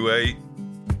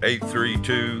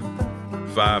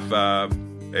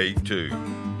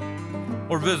 228-832-5582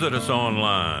 or visit us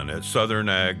online at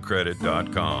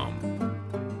southernagcredit.com.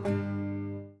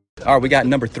 All right, we got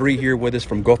number 3 here with us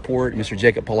from Gulfport, Mr.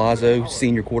 Jacob Palazzo,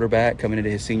 senior quarterback coming into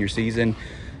his senior season.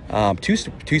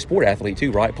 Two-sport athlete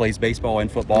too, right? Plays baseball and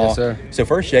football. Yes, sir. So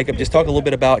first, Jacob, just talk a little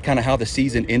bit about kind of how the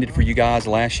season ended for you guys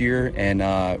last year and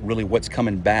really what's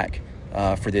coming back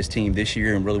for this team this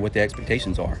year and really what the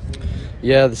expectations are.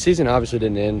 Yeah, the season obviously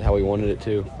didn't end how we wanted it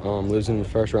to, losing the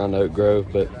first round to Oak Grove,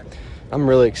 but I'm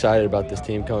really excited about this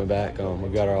team coming back.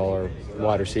 We've got all our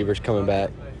wide receivers coming back.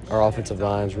 Our offensive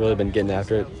line's really been getting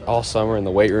after it all summer in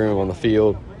the weight room, on the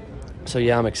field. So,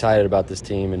 yeah, I'm excited about this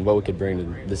team and what we could bring to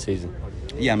this season.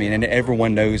 Yeah, I mean, and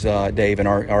everyone knows, Dave, and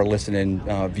our listening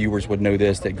viewers would know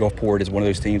this, that Gulfport is one of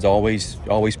those teams always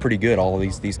pretty good. All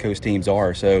of these coast teams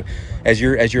are. So, as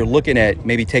you're looking at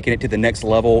maybe taking it to the next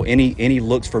level, any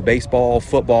looks for baseball,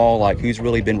 football, like who's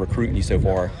really been recruiting you so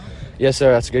far? Yes,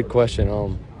 sir. That's a good question.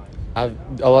 All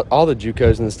the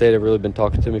JUCOs in the state have really been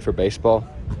talking to me for baseball.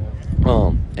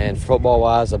 And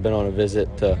football-wise, I've been on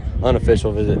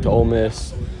unofficial visit to Ole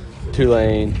Miss,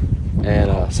 Tulane,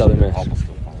 and Southern Miss.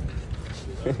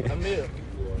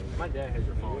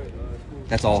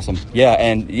 That's awesome. Yeah,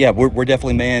 and we're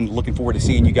definitely, man, looking forward to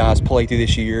seeing you guys play through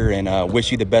this year and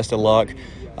wish you the best of luck.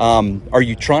 Are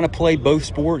you trying to play both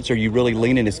sports? Are you really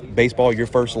leaning is baseball your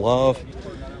first love?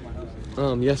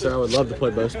 Yes, sir. I would love to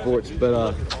play both sports,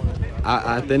 but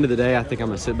at the end of the day, I think I'm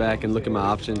going to sit back and look at my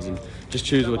options and just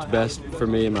choose what's best for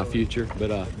me in my future.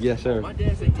 But, yes, sir,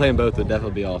 playing both would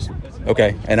definitely be awesome.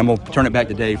 Okay, and I'm going to turn it back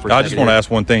to Dave for a I just want to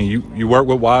ask one thing. You work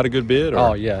with Wyatt a good bit? Or?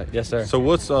 Oh, yeah. Yes, sir. So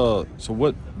what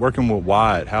working with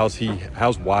Wyatt, how's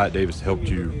Wyatt Davis helped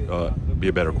you be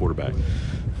a better quarterback?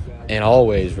 And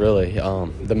always, really.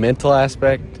 The mental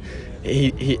aspect,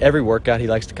 he every workout he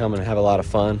likes to come and have a lot of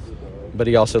fun, but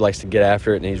he also likes to get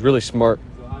after it, and he's really smart.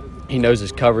 He knows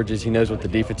his coverages. He knows what the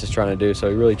defense is trying to do, so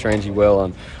he really trains you well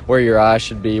on where your eyes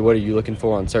should be, what are you looking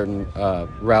for on certain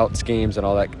route schemes and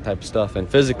all that type of stuff. And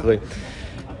physically,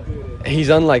 he's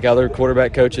unlike other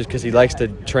quarterback coaches because he likes to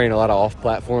train a lot of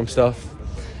off-platform stuff,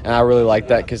 and I really like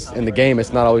that because in the game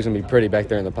it's not always going to be pretty back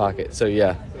there in the pocket. So,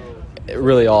 yeah,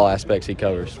 really all aspects he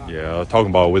covers. Yeah,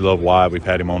 talking about we love Wyatt. We've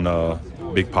had him on the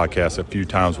big podcast a few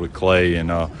times with Clay, and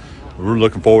we're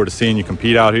looking forward to seeing you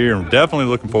compete out here, and definitely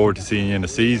looking forward to seeing you in the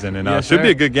season. And yes, should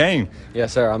be a good game.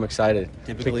 Yes, sir. I'm excited.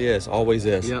 Typically is. Always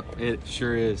is. Yep, it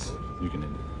sure is. You can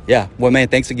end it. Yeah. Well, man,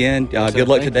 thanks again. Yes, good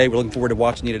luck Thank today. you. We're looking forward to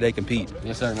watching you today compete.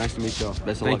 Yes, sir. Nice to meet y'all.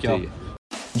 Best of luck to you.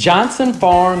 Johnson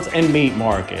Farms and Meat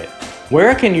Market.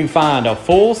 Where can you find a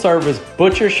full-service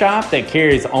butcher shop that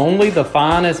carries only the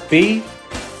finest beef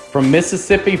from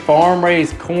Mississippi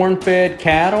farm-raised corn-fed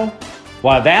cattle?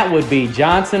 Why, that would be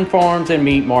Johnson Farms and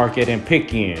Meat Market in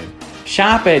Picayune.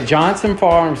 Shop at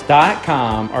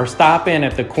johnsonfarms.com or stop in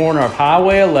at the corner of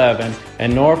Highway 11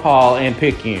 and North Hall in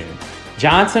Picayune.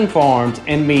 Johnson Farms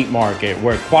and Meat Market,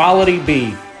 where quality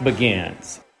beef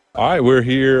begins. All right, we're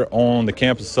here on the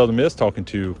campus of Southern Miss talking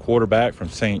to quarterback from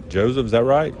St. Joseph. Is that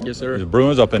right? Yes, sir. The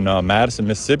Bruins up in Madison,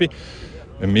 Mississippi.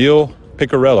 Emil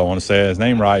Picarello, I want to say his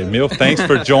name right. Emil, thanks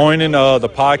for joining the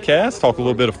podcast. Talk a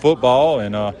little bit of football,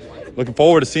 and looking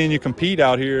forward to seeing you compete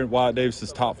out here at Wyatt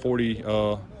Davis's Top 40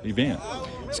 event.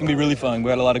 It's going to be really fun. We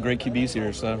got a lot of great QBs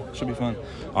here, so it should be fun.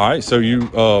 All right, so you,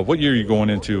 what year are you going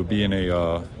into being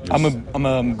a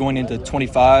I'm going into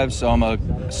 25, so I'm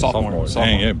a sophomore.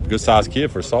 Dang, yeah, good sized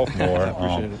kid for a sophomore.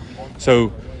 Appreciate it.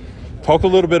 So talk a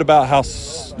little bit about how,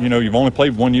 you've only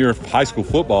played 1 year of high school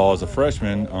football as a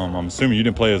freshman. I'm assuming you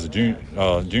didn't play as a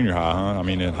junior high, huh? I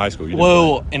mean, in high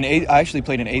school. I actually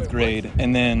played in 8th grade,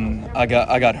 and then I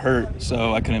got hurt,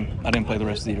 so I didn't play the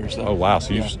rest of the year. So. Oh wow!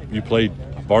 So you played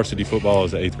varsity football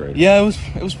as an 8th grader? Yeah,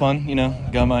 it was fun.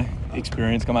 Got my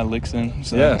experience, got my licks in.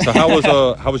 So. Yeah. So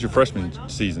how was your freshman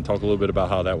season? Talk a little bit about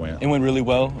how that went. It went really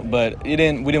well, but we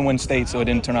didn't win state, so it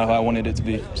didn't turn out how I wanted it to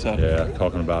be. So yeah,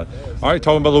 talking about it. All right,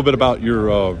 talking about a little bit about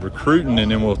your recruiting,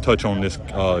 and then we'll touch on this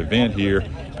event here.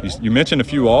 You mentioned a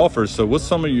few offers. So what's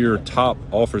some of your top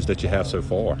offers that you have so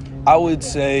far? I would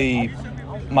say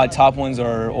my top ones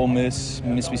are Ole Miss,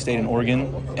 Mississippi State, and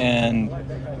Oregon, and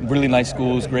really nice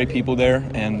schools, great people there,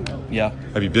 and yeah.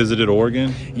 Have you visited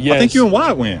Oregon? Yes. I think you and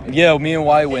Wyatt went. Yeah, me and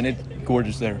Wyatt went. It's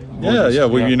gorgeous there. Gorgeous. Yeah.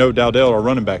 Well, you know Dowdell, our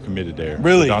running back, committed there.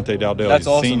 Really? Dante Dowdell. That's he's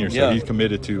a awesome. senior, so he's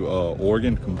committed to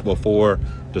Oregon before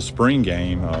the spring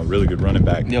game. Really good running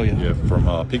back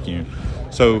from Picayune.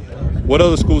 So what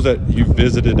other schools that you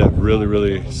visited that really,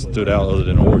 really stood out other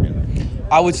than Oregon?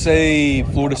 I would say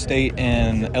Florida State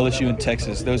and LSU in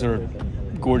Texas. Those are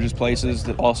gorgeous places,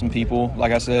 awesome people.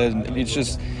 Like I said, it's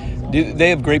just they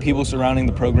have great people surrounding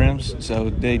the programs, so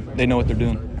they know what they're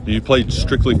doing. Do you play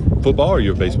strictly football, or are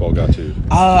you a baseball guy too?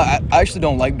 I actually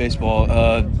don't like baseball.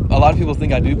 A lot of people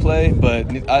think I do play,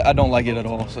 but I don't like it at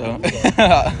all. So,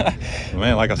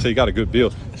 man, like I said, you got a good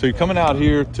build. So you're coming out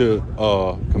here to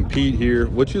compete here.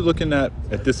 What you looking at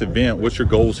this event? What's your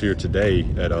goals here today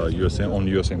at USM on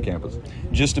the USM campus?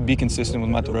 Just to be consistent with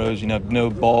my throws.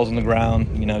 No balls on the ground.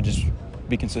 Just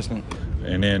be consistent.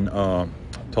 And then talk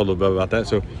a little bit about that.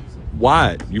 So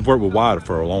Wyatt, you've worked with Wyatt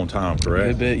for a long time,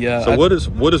 correct? A bit, yeah. So what is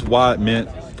Wyatt meant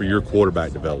for your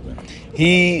quarterback development?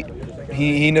 He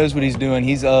knows what he's doing.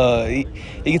 He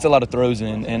gets a lot of throws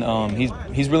in, and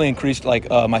he's really increased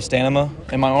my stamina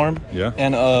in my arm. Yeah.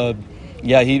 And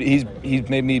he's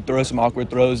made me throw some awkward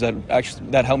throws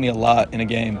that helped me a lot in a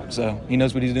game. So he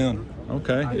knows what he's doing.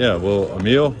 Okay. Yeah. Well,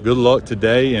 Emil, good luck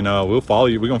today, and we'll follow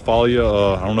you. We're gonna follow you.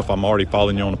 I don't know if I'm already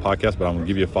following you on the podcast, but I'm gonna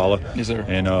give you a follow. Yes, sir.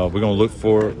 And we're gonna look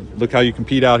how you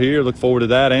compete out here. Look forward to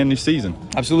that and this season.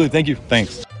 Absolutely. Thank you.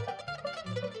 Thanks.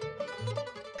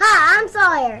 Hi, I'm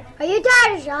Sawyer. Are you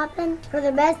tired of shopping? For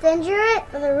the best insurance?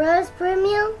 For the Rose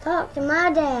Premium? Talk to my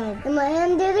dad and let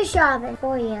him do the shopping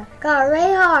for you. Call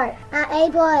Ray Hart at A+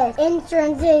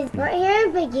 Insurances right here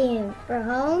in Picayune. For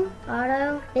home,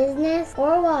 auto, business,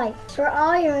 or life. For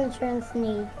all your insurance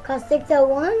needs. Call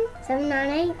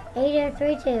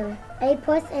 601-798-8032. A+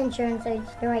 Insurances.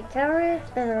 The right coverage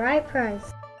for the right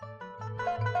price.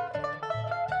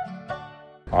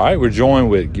 All right, we're joined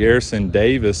with Garrison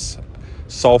Davis,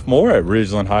 sophomore at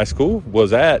Ridgeland High School.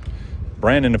 Was at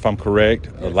Brandon, if I'm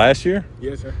correct, last year?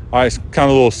 Yes, sir. All right, it's kind of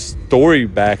a little story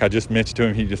back. I just mentioned to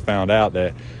him, he just found out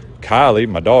that Kylie,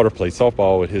 my daughter, played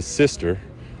softball with his sister,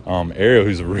 Ariel,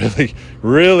 who's a really,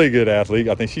 really good athlete.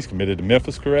 I think she's committed to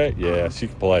Memphis, correct? Yeah, she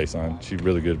can play, son. She's a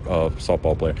really good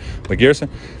softball player. But Garrison,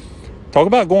 talk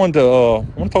about I want to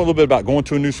talk a little bit about going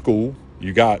to a new school.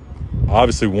 You got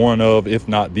obviously one of, if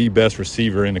not the best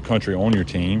receiver in the country on your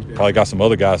team. Probably got some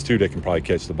other guys too that can probably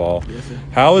catch the ball. Yes, sir.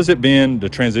 How has it been, the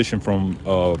transition from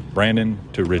Brandon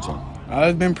to Ridgeland?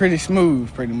 It's been pretty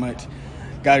smooth, pretty much.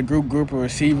 Got a group of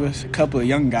receivers, a couple of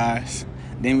young guys.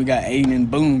 Then we got Aiden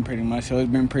and Boone, pretty much. So it's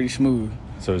been pretty smooth.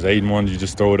 So is Aiden one, you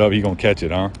just throw it up, he gonna catch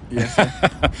it, huh? Yes, sir.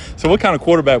 So what kind of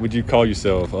quarterback would you call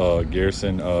yourself,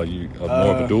 Garrison? You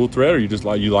more of a dual threat, or you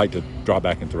like to drop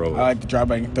back and throw it? I like to drop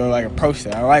back and throw like a pro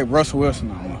set. I like Russell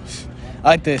Wilson almost. I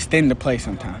like to extend the play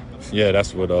sometimes. Yeah,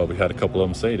 that's what we had a couple of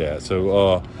them say that.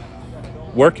 So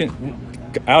working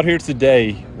out here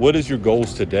today, what is your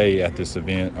goals today at this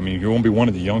event? I mean, you're going to be one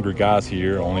of the younger guys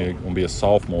here, only going to be a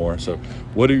sophomore. So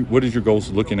what is your goals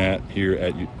looking at here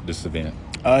at this event?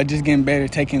 Just getting better,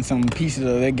 taking some pieces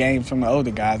of their games from the older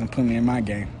guys and putting it in my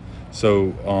game.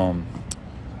 So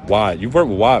Wyatt, you've worked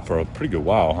with Wyatt for a pretty good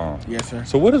while, huh? Yes, sir.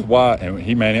 So what is Wyatt? And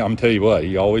I'm going to tell you what,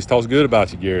 he always talks good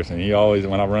about you, Garrison. He always,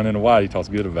 when I run into Wyatt, he talks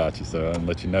good about you. So I'll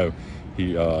let you know.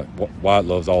 Wyatt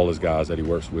loves all his guys that he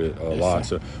works with a lot.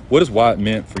 Sir. So what has Wyatt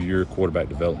meant for your quarterback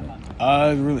development?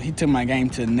 Really, he took my game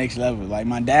to the next level. Like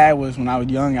my dad was, when I was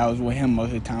young, I was with him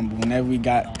most of the time. But whenever we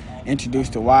got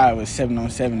introduced to Wyatt with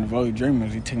 7-on-7 Devoted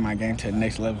Dreamers, he took my game to the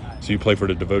next level. So you play for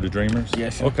the Devoted Dreamers?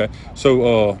 Yes, sir. Okay.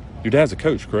 So your dad's a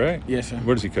coach, correct? Yes, sir.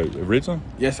 Where does he coach? At Ridgeland?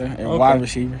 Yes, sir. At wide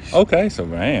receivers. Okay. So,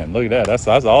 man, look at that. That's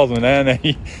awesome, man.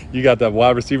 You got that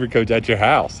wide receiver coach at your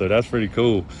house. So that's pretty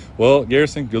cool. Well,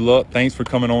 Garrison, good luck. Thanks for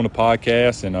coming on the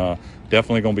podcast, and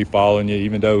definitely going to be following you,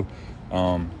 even though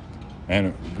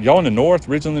and y'all in the north,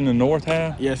 Ridgeland in the north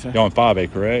half? Yes, sir. Y'all in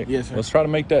 5A, correct? Yes, sir. Let's try to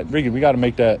make that, Ricky, we got to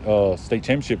make that state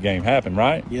championship game happen,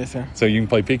 right? Yes, sir. So you can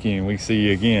play Picayune and we can see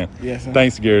you again. Yes, sir.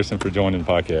 Thanks, Garrison, for joining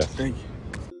the podcast. Thank you.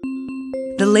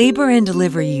 The Labor and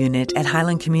Delivery Unit at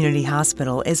Highland Community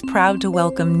Hospital is proud to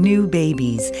welcome new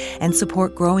babies and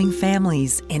support growing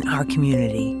families in our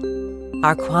community.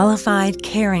 Our qualified,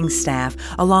 caring staff,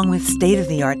 along with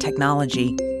state-of-the-art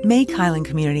technology, Make Highland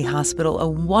Community Hospital a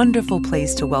wonderful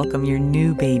place to welcome your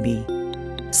new baby.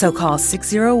 So call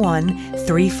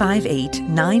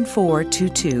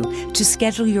 601-358-9422 to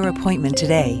schedule your appointment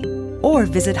today, or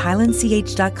visit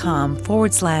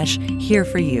highlandch.com/here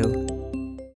for you.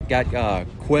 Got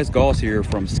Quez Goss here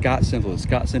from Scott Central, the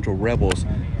Scott Central Rebels.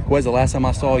 Quez, the last time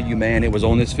I saw you, man, it was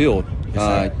on this field.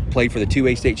 Played for the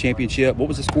 2A state championship. What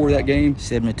was the score of that game?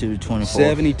 72-24.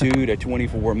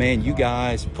 72-24. Man, you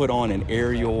guys put on an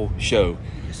aerial show.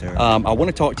 Yes, sir. I want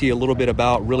to talk to you a little bit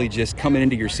about really just coming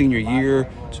into your senior year.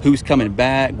 Who's coming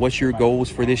back? What's your goals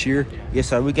for this year? Yes,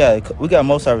 sir. We got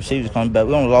most of our receivers coming back.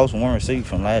 We only lost one receiver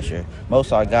from last year. Most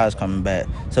of our guys coming back,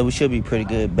 so we should be pretty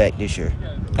good back this year.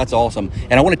 That's awesome.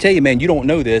 And I want to tell you, man, you don't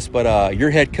know this, but your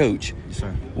head coach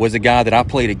was a guy that I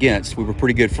played against. We were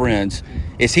pretty good friends.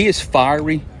 Is he as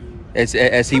fiery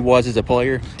as he was as a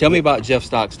player? Tell me about Jeff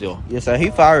Stockstill. Yes, sir. He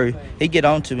fiery. He get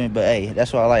on to me, but hey,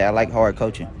 that's what I like. I like hard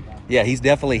coaching. Yeah, he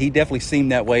definitely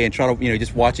seemed that way, and trying to,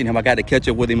 just watching him, I got to catch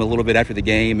up with him a little bit after the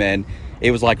game, and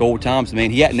it was like old times, man.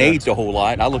 He hadn't aged a whole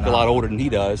lot. I look a lot older than he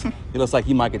does. He looks like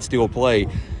he might could still play.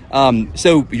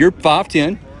 So you're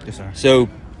 5'10". Yes, sir. So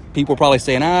people are probably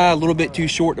saying, a little bit too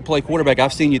short to play quarterback.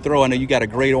 I've seen you throw. I know you got a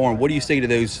great arm. What do you say to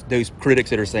those critics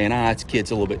that are saying, this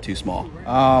kid's a little bit too small?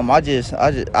 I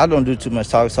don't do too much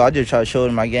talking, so I just try to show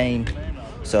them my game.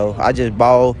 So I just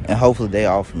ball, and hopefully they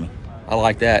offer me. I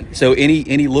like that. So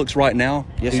any looks right now?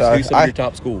 Yes, sir. Who's some of your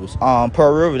top schools?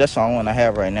 Pearl River, that's the only one I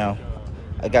have right now.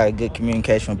 I got a good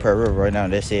communication with Pearl River right now.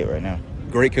 That's it right now.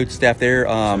 Great coach staff there.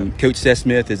 Coach Seth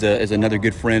Smith is another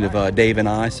good friend of Dave and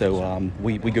I. So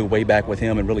we go way back with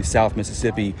him, and really South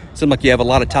Mississippi. Seems like you have a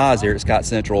lot of ties there at Scott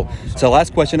Central. So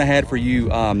last question I had for you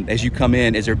as you come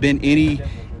in, has there been any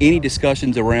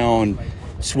discussions around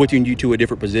switching you to a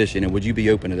different position, and would you be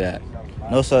open to that?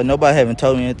 No, sir. Nobody haven't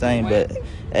told me anything, but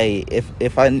hey, if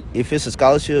it's a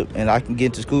scholarship and I can get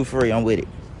into school free, I'm with it.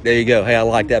 There you go. Hey, I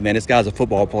like that, man. This guy's a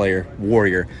football player,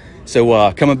 warrior.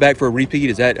 So coming back for a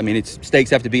repeat, it's stakes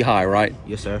have to be high, right?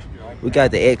 Yes, sir. We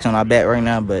got the X on our back right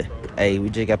now, but hey, we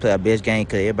just got to play our best game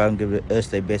because everybody can give us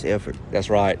their best effort. That's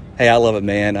right. Hey, I love it,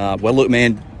 man. Well, look,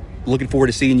 man, looking forward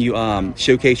to seeing you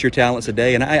showcase your talents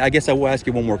today. And I guess I will ask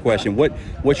you one more question.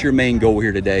 What's your main goal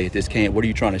here today at this camp? What are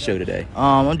you trying to show today?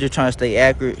 I'm just trying to stay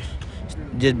accurate,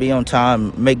 just be on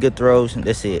time, make good throws, and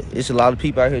that's it. It's a lot of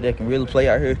people out here that can really play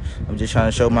out here. I'm just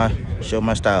trying to show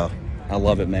my style. I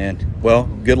love it, man. Well,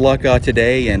 good luck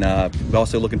today, and we're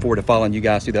also looking forward to following you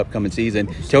guys through the upcoming season.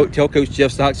 Tell Coach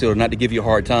Jeff Stockstill not to give you a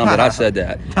hard time, but I said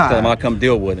that. Tell him I'll come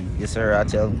deal with him. Yes, sir. I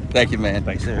tell him. Thank you, man.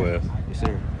 Thanks, sir. Yes,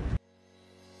 sir.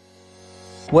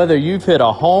 Whether you've hit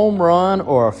a home run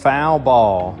or a foul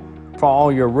ball, for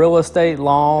all your real estate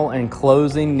law and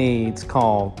closing needs,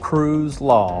 call Cruz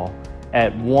Law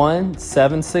at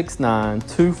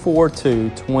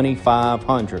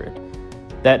 1-769-242-2500.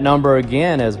 That number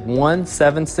again is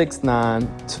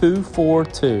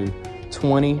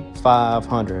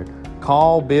 1-769-242-2500.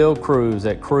 Call Bill Cruz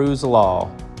at Cruz Law.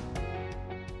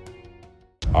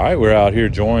 All right, we're out here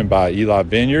joined by Eli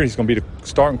Vineyard. He's going to be the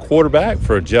starting quarterback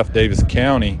for Jeff Davis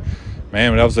County.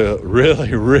 Man, that was a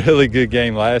really, really good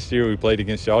game last year. We played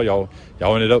against y'all. Y'all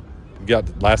ended up,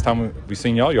 last time we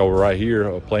seen y'all were right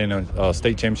here playing a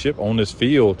state championship on this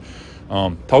field.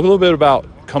 Talk a little bit about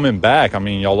coming back. I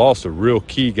mean, y'all lost a real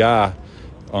key guy.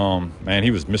 Man,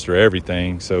 he was Mr.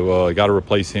 Everything, so you got to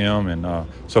replace him. And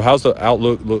so how's the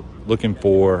outlook looking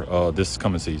for this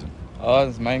coming season?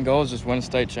 The main goal is just win a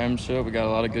state championship. We got a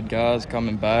lot of good guys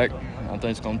coming back. I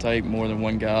think it's going to take more than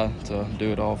one guy to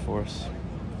do it all for us.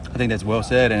 I think that's well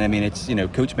said. And I mean, it's,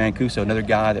 Coach Mancuso, another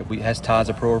guy that has ties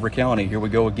to Pearl River County. Here we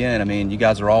go again. I mean, you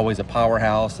guys are always a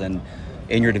powerhouse and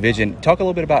in your division. Talk a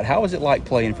little bit about how is it like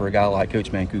playing for a guy like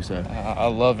Coach Mancuso? I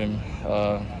love him.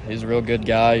 He's a real good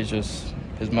guy. His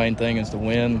main thing is to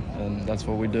win, and that's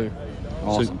what we do.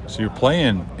 Awesome. So you're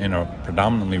playing in a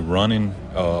predominantly running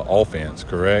offense,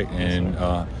 correct? And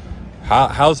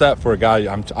how's that for a guy?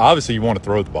 Obviously, you want to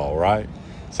throw the ball, right?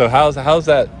 So how's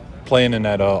that playing in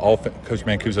that Coach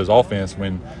Mancuso's offense?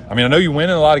 I know you win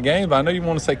in a lot of games, but I know you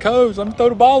want to say, Coach, let me throw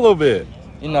the ball a little bit.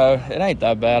 It ain't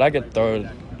that bad. I get to throw it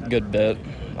a good bit.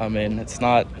 I mean, it's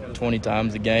not 20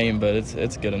 times a game, but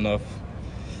it's good enough.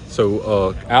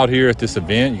 So out here at this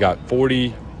event, you got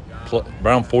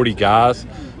around 40 guys.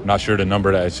 I'm not sure the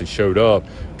number that actually showed up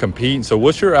competing. So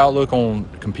what's your outlook on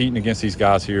competing against these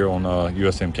guys here on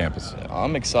USM campus?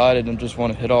 I'm excited and just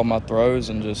want to hit all my throws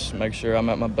and just make sure I'm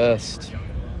at my best.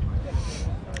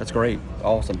 That's great.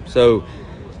 Awesome. So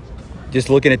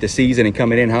just looking at the season and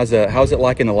coming in, how's it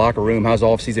like in the locker room? How's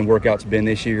off-season workouts been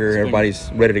this year?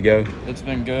 Everybody's ready to go? It's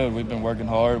been good. We've been working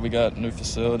hard. We got new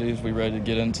facilities we ready to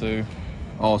get into.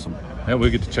 Awesome. Yeah, we'll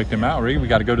get to check them out, Reed. We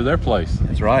got to go to their place.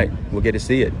 That's right. We'll get to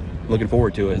see it. Looking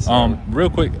forward to it. Real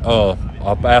quick,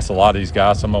 I've asked a lot of these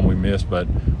guys, some of them we missed, but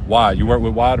Wyatt, you work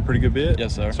with Wyatt a pretty good bit?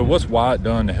 Yes, sir. So what's Wyatt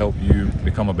done to help you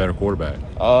become a better quarterback?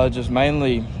 Just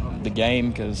mainly the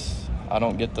game, because I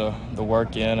don't get the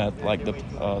work in at like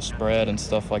the spread and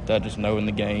stuff like that, just knowing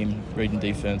the game, reading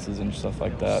defenses and stuff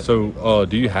like that. So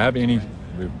do you have any,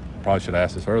 we probably should have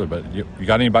asked this earlier, but you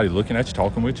got anybody looking at you,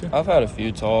 talking with you? I've had a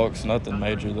few talks, nothing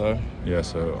major though. Yeah,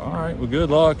 so all right, well, good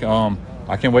luck.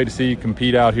 I can't wait to see you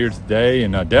compete out here today,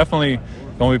 and definitely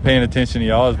going to be paying attention to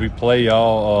y'all as we play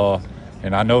y'all,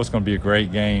 and I know it's going to be a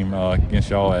great game against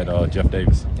y'all at Jeff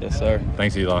Davis. Yes, sir.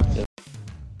 Thanks, Eli. Yep.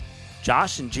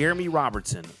 Josh and Jeremy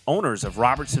Robertson, owners of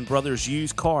Robertson Brothers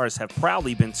Used Cars, have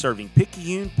proudly been serving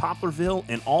Picayune, Poplarville,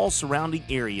 and all surrounding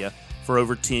area for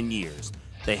over 10 years.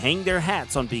 They hang their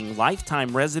hats on being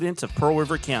lifetime residents of Pearl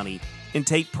River County and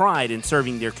take pride in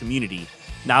serving their community,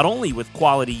 not only with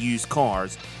quality used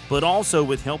cars, but also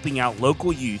with helping out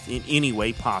local youth in any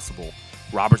way possible.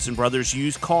 Robertson Brothers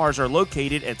Used Cars are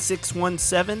located at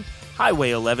 617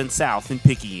 Highway 11 South in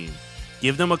Picayune.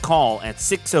 Give them a call at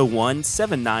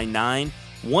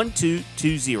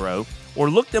 601-799-1220 or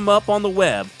look them up on the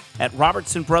web at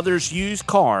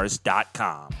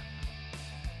robertsonbrothersusedcars.com.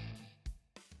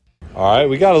 All right,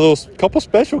 we got a couple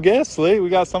special guests, Lee. We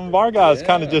got some of our guys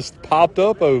kind of just popped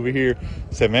up over here.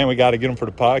 Said, man, we got to get them for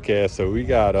the podcast. So we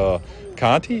got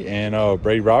Conti and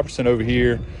Brady Robertson over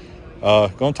here.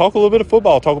 Going to talk a little bit of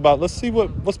football. Let's see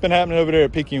what's been happening over there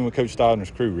at Picayune with Coach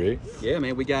Stodner's crew, Rick. Yeah,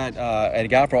 man, we got a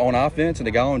guy on offense and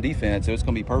a guy on defense, so it's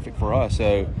going to be perfect for us.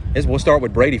 So we'll start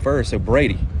with Brady first. So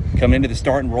Brady, coming into the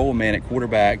starting role, man, at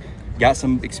quarterback, got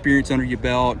some experience under your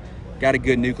belt, got a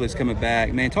good nucleus coming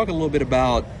back. Man, talk a little bit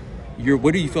about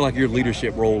what do you feel like your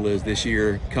leadership role is this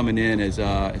year, coming in as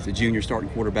a junior starting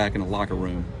quarterback in the locker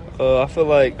room? I feel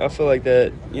like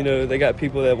that, they got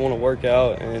people that want to work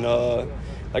out, and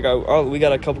we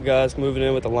got a couple guys moving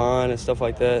in with the line and stuff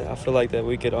like that. I feel like that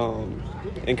we could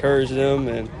encourage them,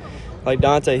 and like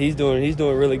Dante, he's doing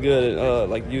really good.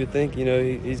 Like you would think,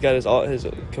 he's got his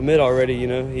commit already.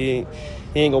 He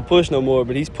ain't gonna push no more,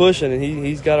 but he's pushing, and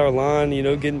he's got our line,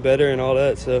 getting better and all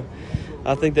that. So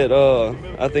I think that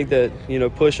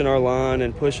pushing our line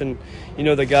and pushing,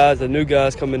 the new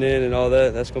guys coming in and all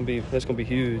that, that's gonna be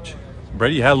huge.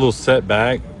 Brady, you had a little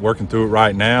setback, working through it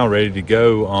right now, ready to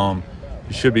go.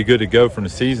 You should be good to go from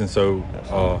the season. So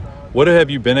what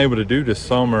have you been able to do this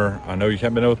summer? I know you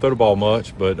haven't been able to throw the ball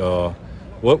much, but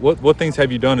what things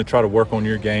have you done to try to work on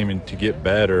your game and to get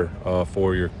better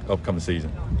for your upcoming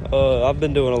season? I've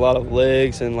been doing a lot of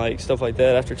legs and stuff like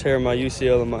that. After tearing my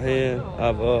UCL in my hand,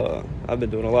 I've been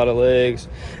doing a lot of legs.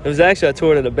 It was actually I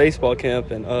toured at a baseball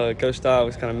camp, and Coach Style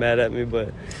was kind of mad at me,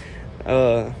 but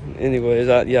anyways,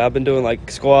 I've been doing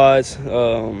squats.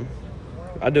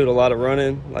 I do a lot of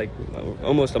running,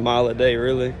 almost a mile a day,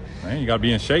 really. Man, you got to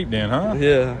be in shape then, huh?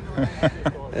 Yeah.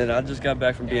 And I just got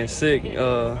back from being sick with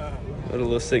a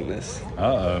little sickness.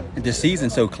 Uh-oh. The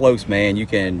season's so close, man. You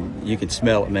can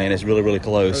smell it, man. It's really, really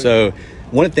close. So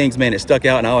one of the things, man, that stuck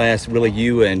out, and I'll ask really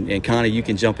you and Connie, you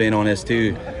can jump in on this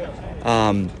too.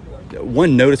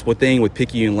 One noticeable thing with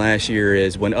Picayune last year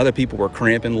is when other people were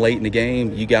cramping late in the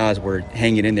game, you guys were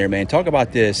hanging in there, man. Talk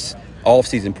about this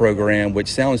off-season program, which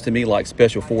sounds to me like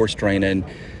special force training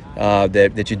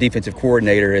that your defensive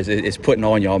coordinator is putting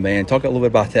on y'all, man. Talk a little bit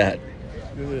about that.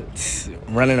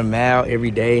 Running a mile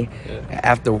every day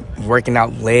after working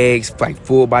out legs,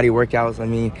 full body workouts. I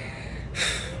mean,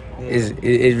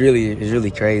 it's really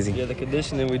crazy. Yeah, the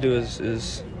conditioning we do is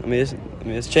it's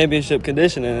championship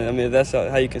conditioning. I mean, that's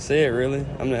how you can say it, really.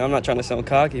 I'm not trying to sound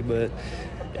cocky, but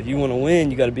if you want to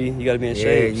win, you got to be in shape.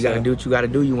 Yeah, you got to do what you got to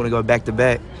do. You want to go back to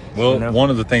back. Well, one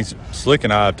of the things Slick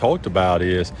and I have talked about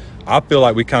is I feel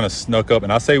like we kind of snuck up,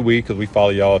 and I say we because we follow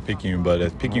y'all at Picayune, but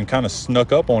as Picayune kind of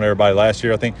snuck up on everybody last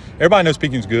year. I think everybody knows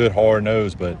Picayune's good, hard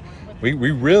nosed, but we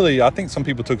really, I think some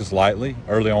people took us lightly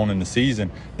early on in the season.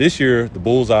 This year, the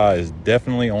bullseye is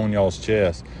definitely on y'all's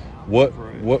chest.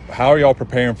 How are y'all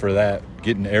preparing for that?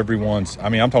 Getting everyone's, I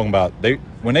mean, I'm talking about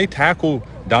when they tackle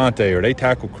Dante or they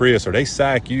tackle Chris or they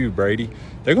sack you, Brady,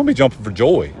 they're going to be jumping for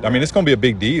joy. I mean, it's going to be a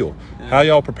big deal. Yeah. How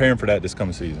y'all preparing for that this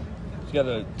coming season? You got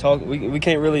to talk. We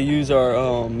can't really use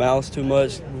our mouths too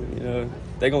much.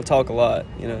 They're going to talk a lot,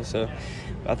 so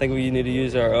I think we need to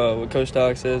use our what Coach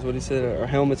Doc says, what he said, our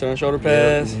helmets and our shoulder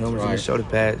pads. Yeah, helmets and shoulder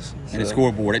pads. And the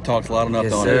scoreboard, it talks loud enough,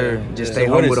 don't it? Just stay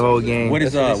humble the whole game. What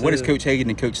does Coach Hagan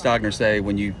and Coach Stogner say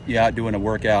when you're out doing a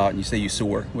workout and you say you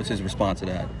sore? What's his response to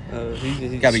that?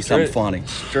 Got to be something funny.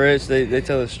 Stretch. They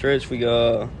tell us stretch. We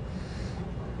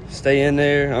stay in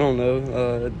there. I don't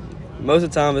know. most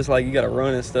of the time it's like you got to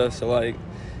run and stuff. So like,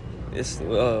 it's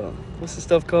what's the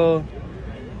stuff called?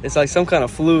 It's like some kind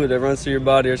of fluid that runs through your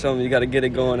body or something. You got to get it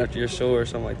going after you're sore or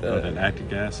something like that. That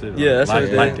lactic acid? Yeah, that's what it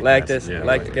did.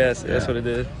 Lactic acid. That's what it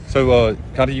did. So,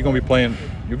 Conte, you're going to be playing.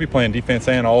 You'll be playing defense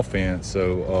and offense.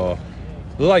 So,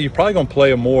 look like you're probably going to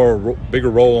play a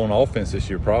bigger role on offense this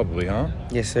year, probably, huh?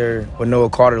 Yes, sir. With Noah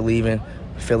Carter leaving,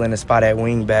 filling the spot at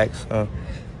wing back. So,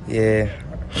 yeah.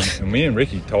 And me and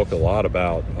Ricky talked a lot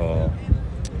about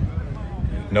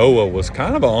Noah was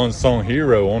kind of an unsung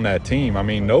hero on that team. I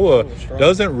mean, Noah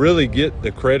doesn't really get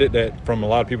the credit that from a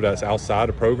lot of people that's outside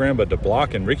the program, but the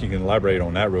block, and Ricky can elaborate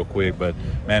on that real quick, but,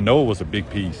 man, Noah was a big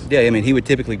piece. Yeah, I mean, he would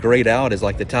typically grade out as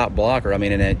like the top blocker. I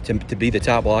mean, and to be the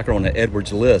top blocker on the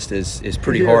Edwards list is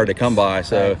pretty hard to come by.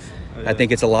 So I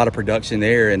think it's a lot of production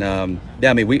there. And,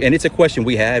 I mean, and it's a question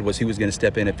we had was who was going to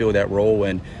step in and fill that role.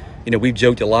 And, you know, we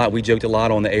joked a lot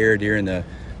on the air during the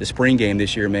spring game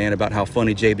this year, man, about how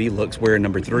funny JB looks wearing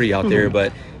number 3 out there,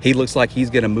 but he looks like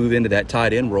he's going to move into that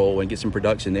tight end role and get some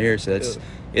production there. So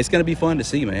it's going to be fun to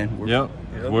see, man.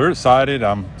 We're excited.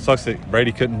 Sucks that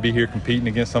Brady couldn't be here competing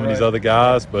against some of these other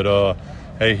guys, but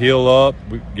hey, heal up,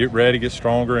 get ready, get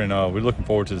stronger, and we're looking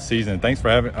forward to the season. Thanks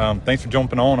for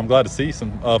jumping on. I'm glad to see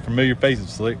some familiar faces,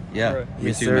 Slick. Yeah,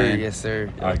 yes, sir. Man. Yes, sir.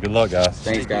 All right, good luck, guys.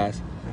 Thanks, guys.